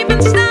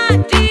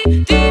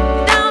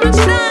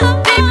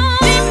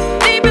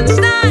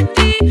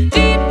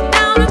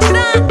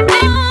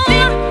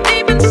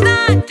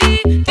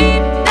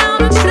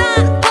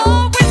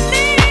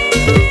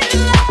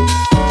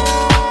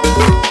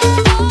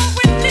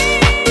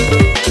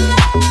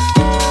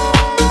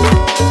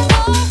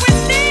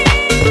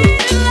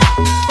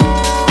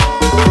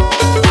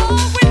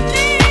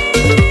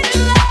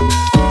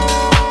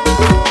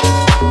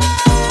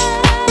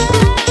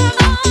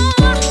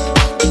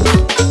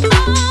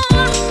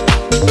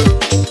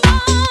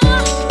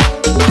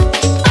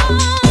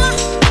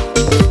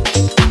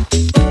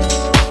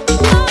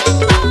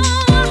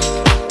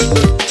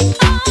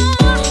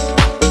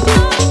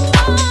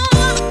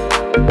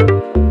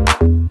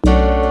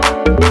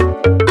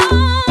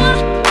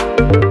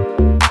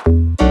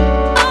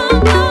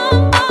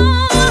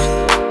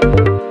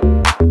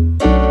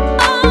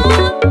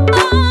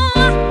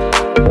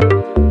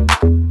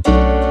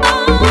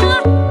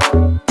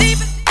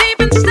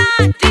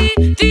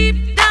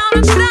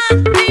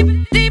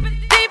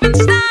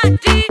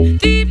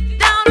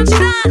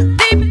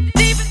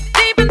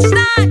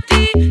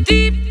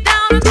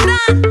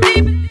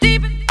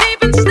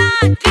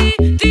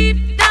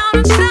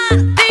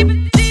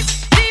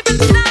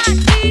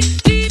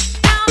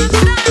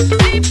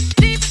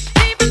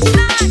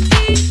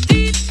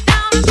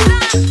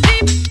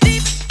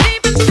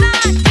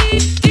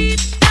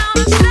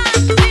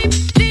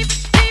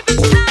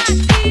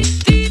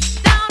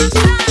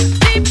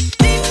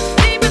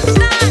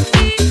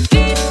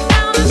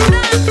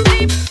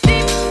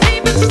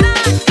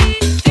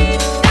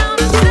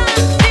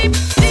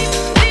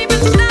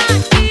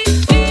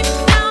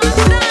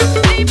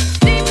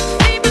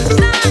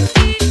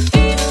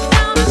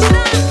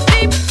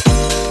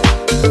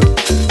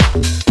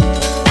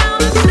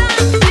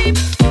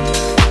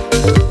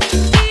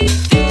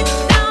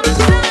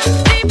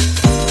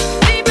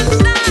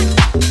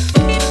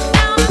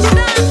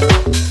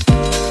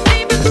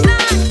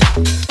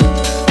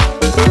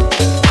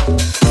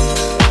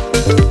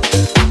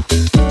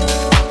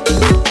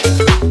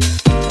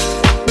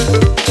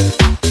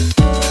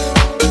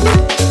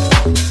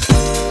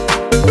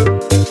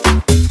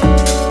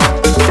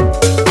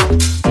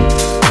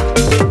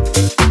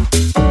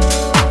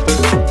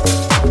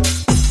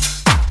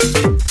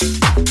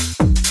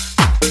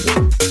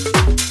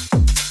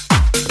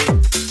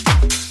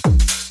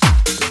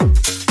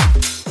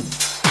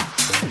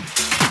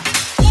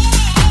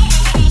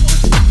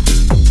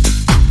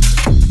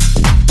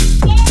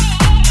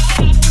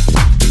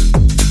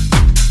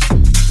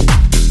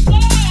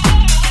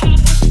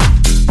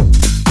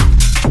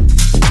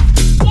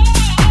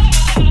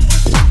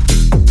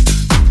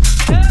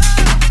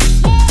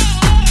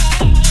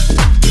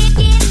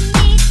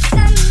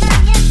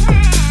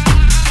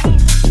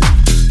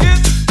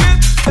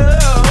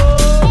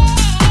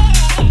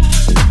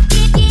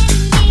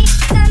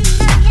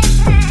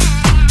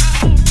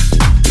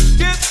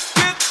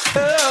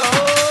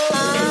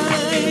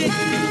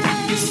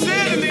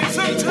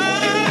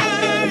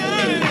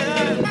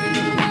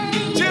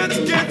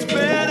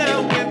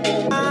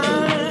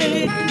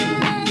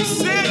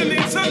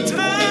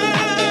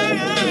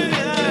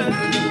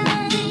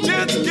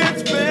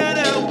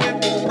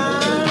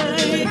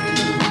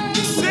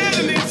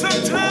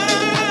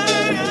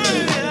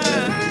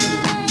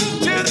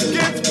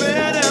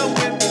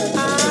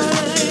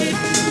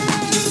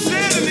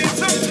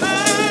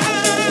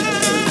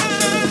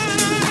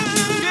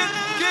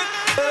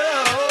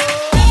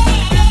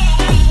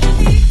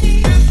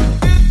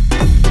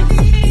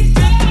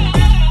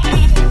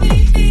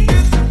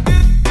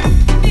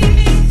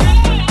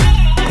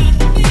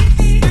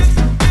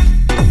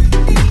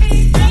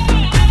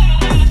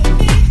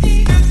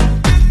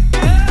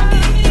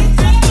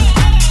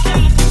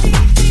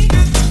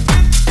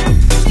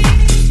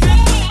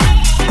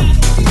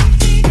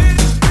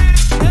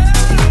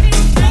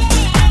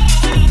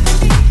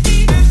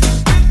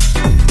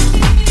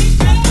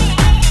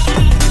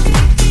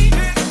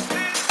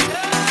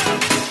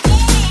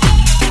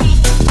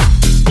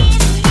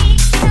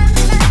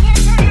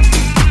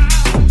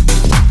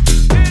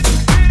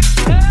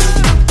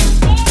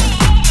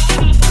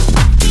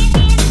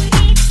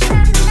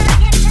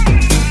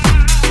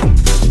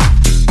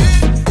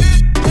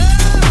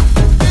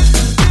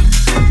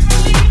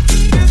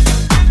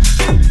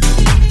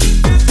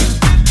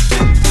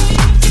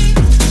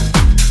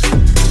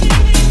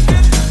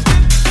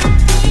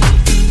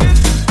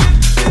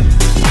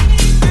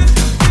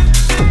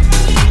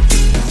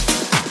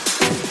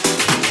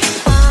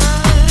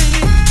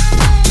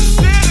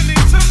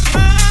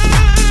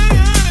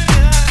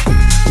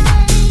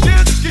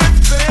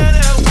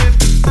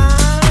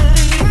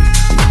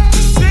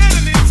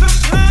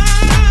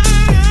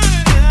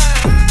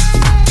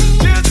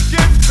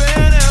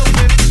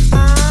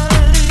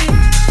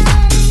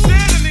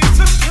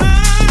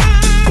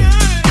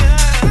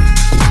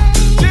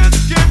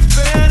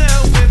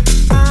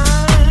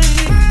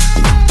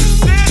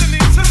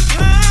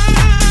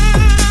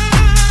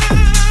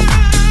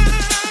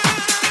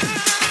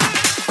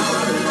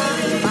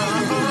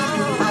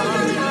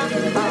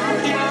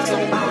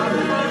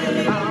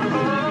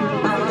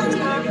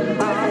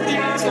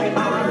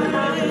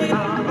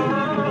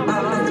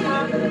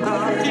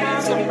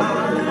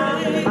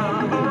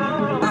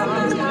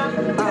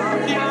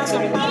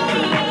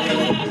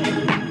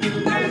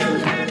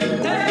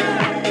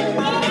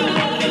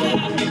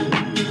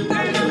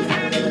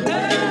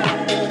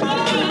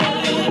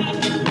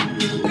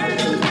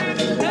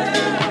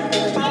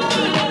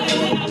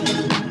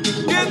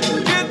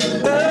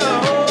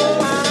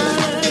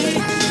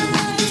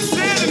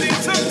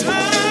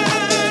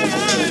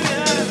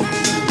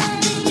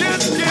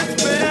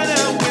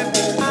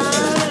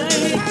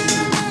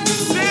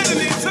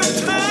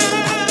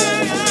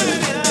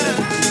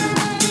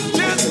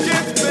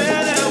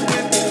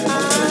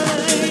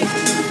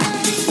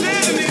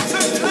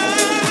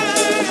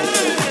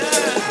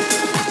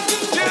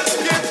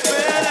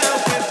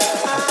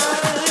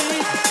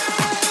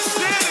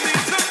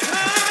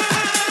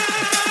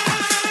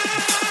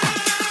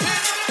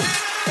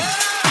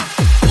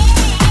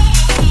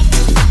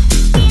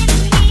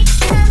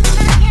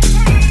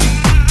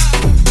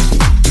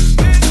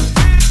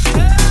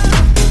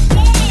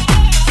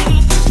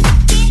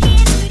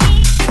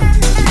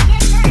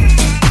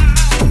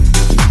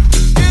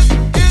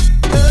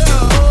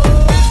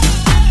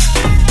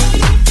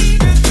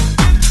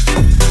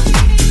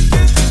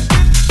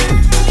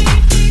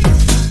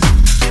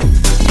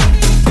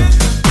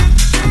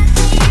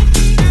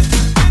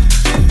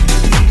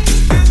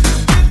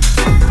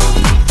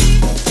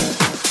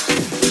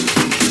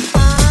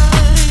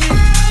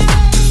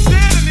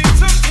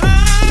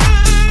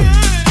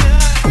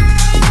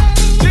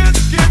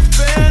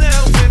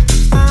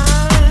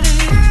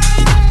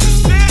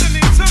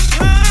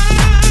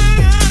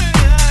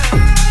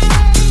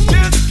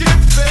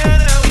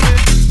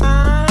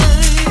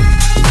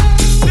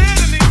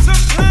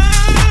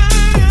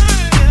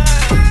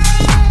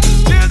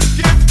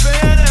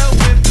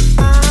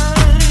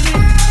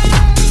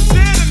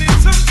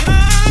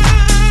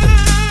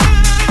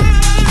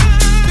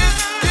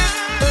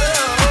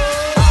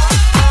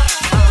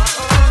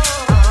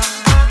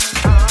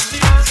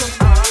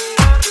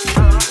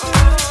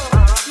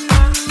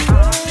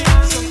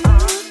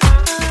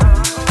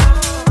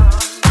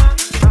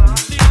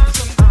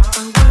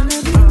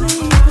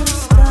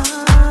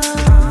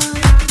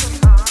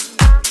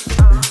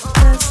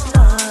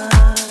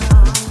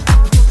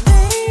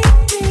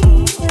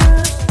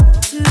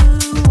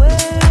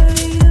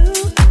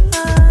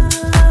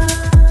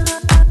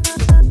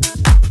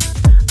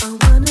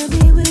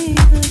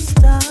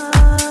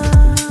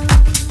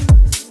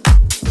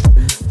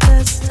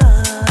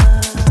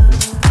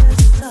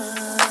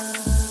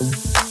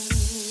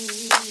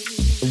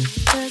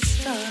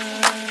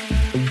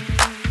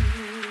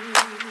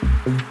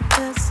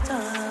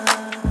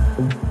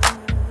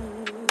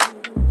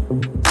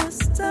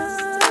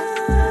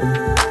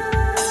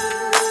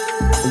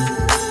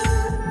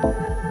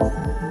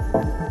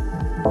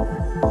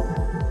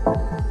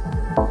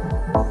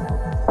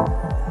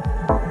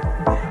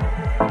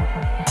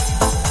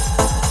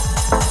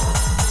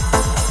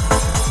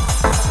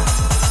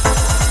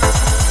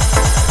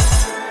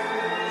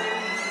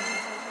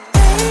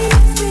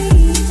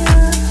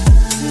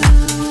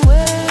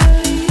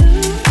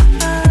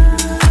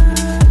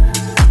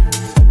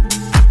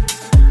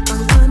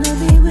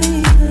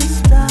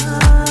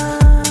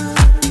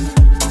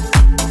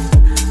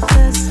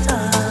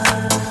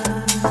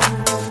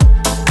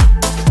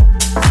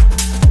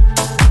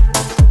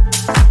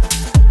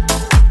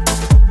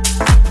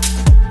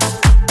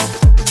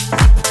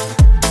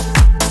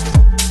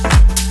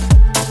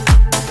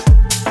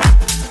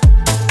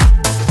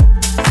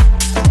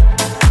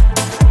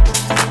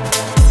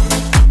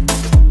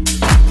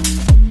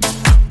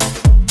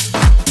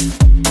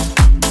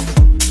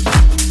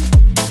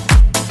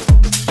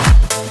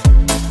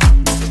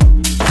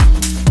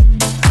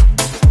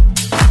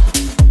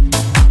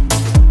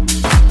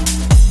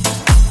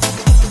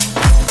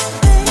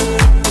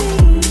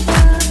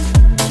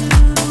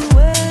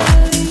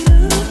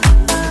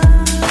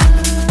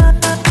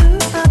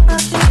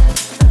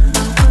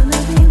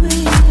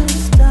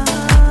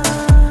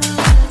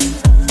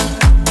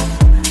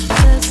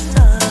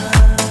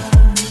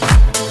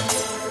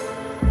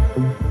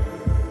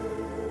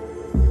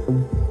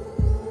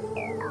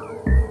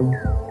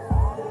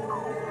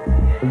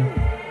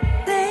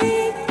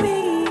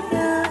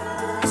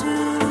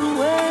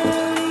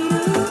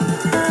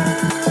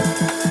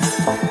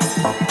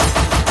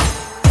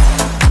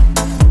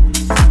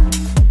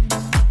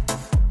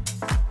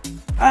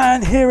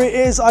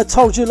 I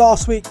told you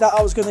last week that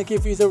I was going to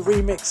give you the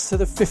remix to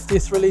the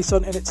 50th release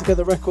on In It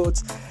Together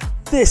Records.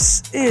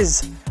 This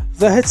is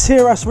the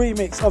Hatiras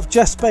remix of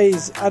Jess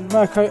Bays and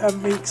Mirko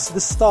and Meeks,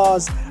 The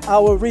Stars,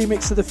 our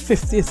remix to the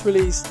 50th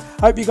release.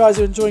 I hope you guys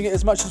are enjoying it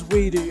as much as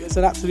we do. It's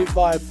an absolute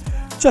vibe.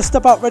 Just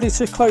about ready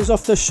to close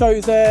off the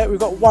show there. We've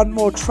got one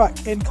more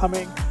track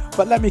incoming,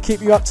 but let me keep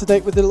you up to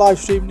date with the live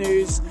stream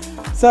news.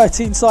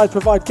 13 Side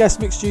provide guest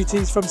mix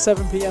duties from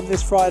 7 p.m.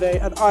 this Friday,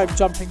 and I'm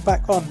jumping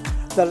back on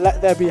the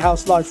Let There Be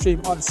House live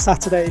stream on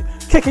Saturday,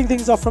 kicking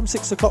things off from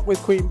 6 o'clock with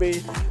Queen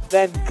Bee,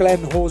 then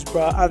Glenn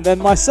Horsburgh, and then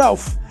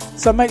myself.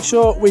 So make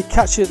sure we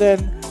catch you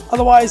then.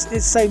 Otherwise,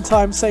 it's same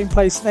time, same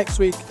place next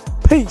week.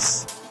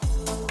 Peace.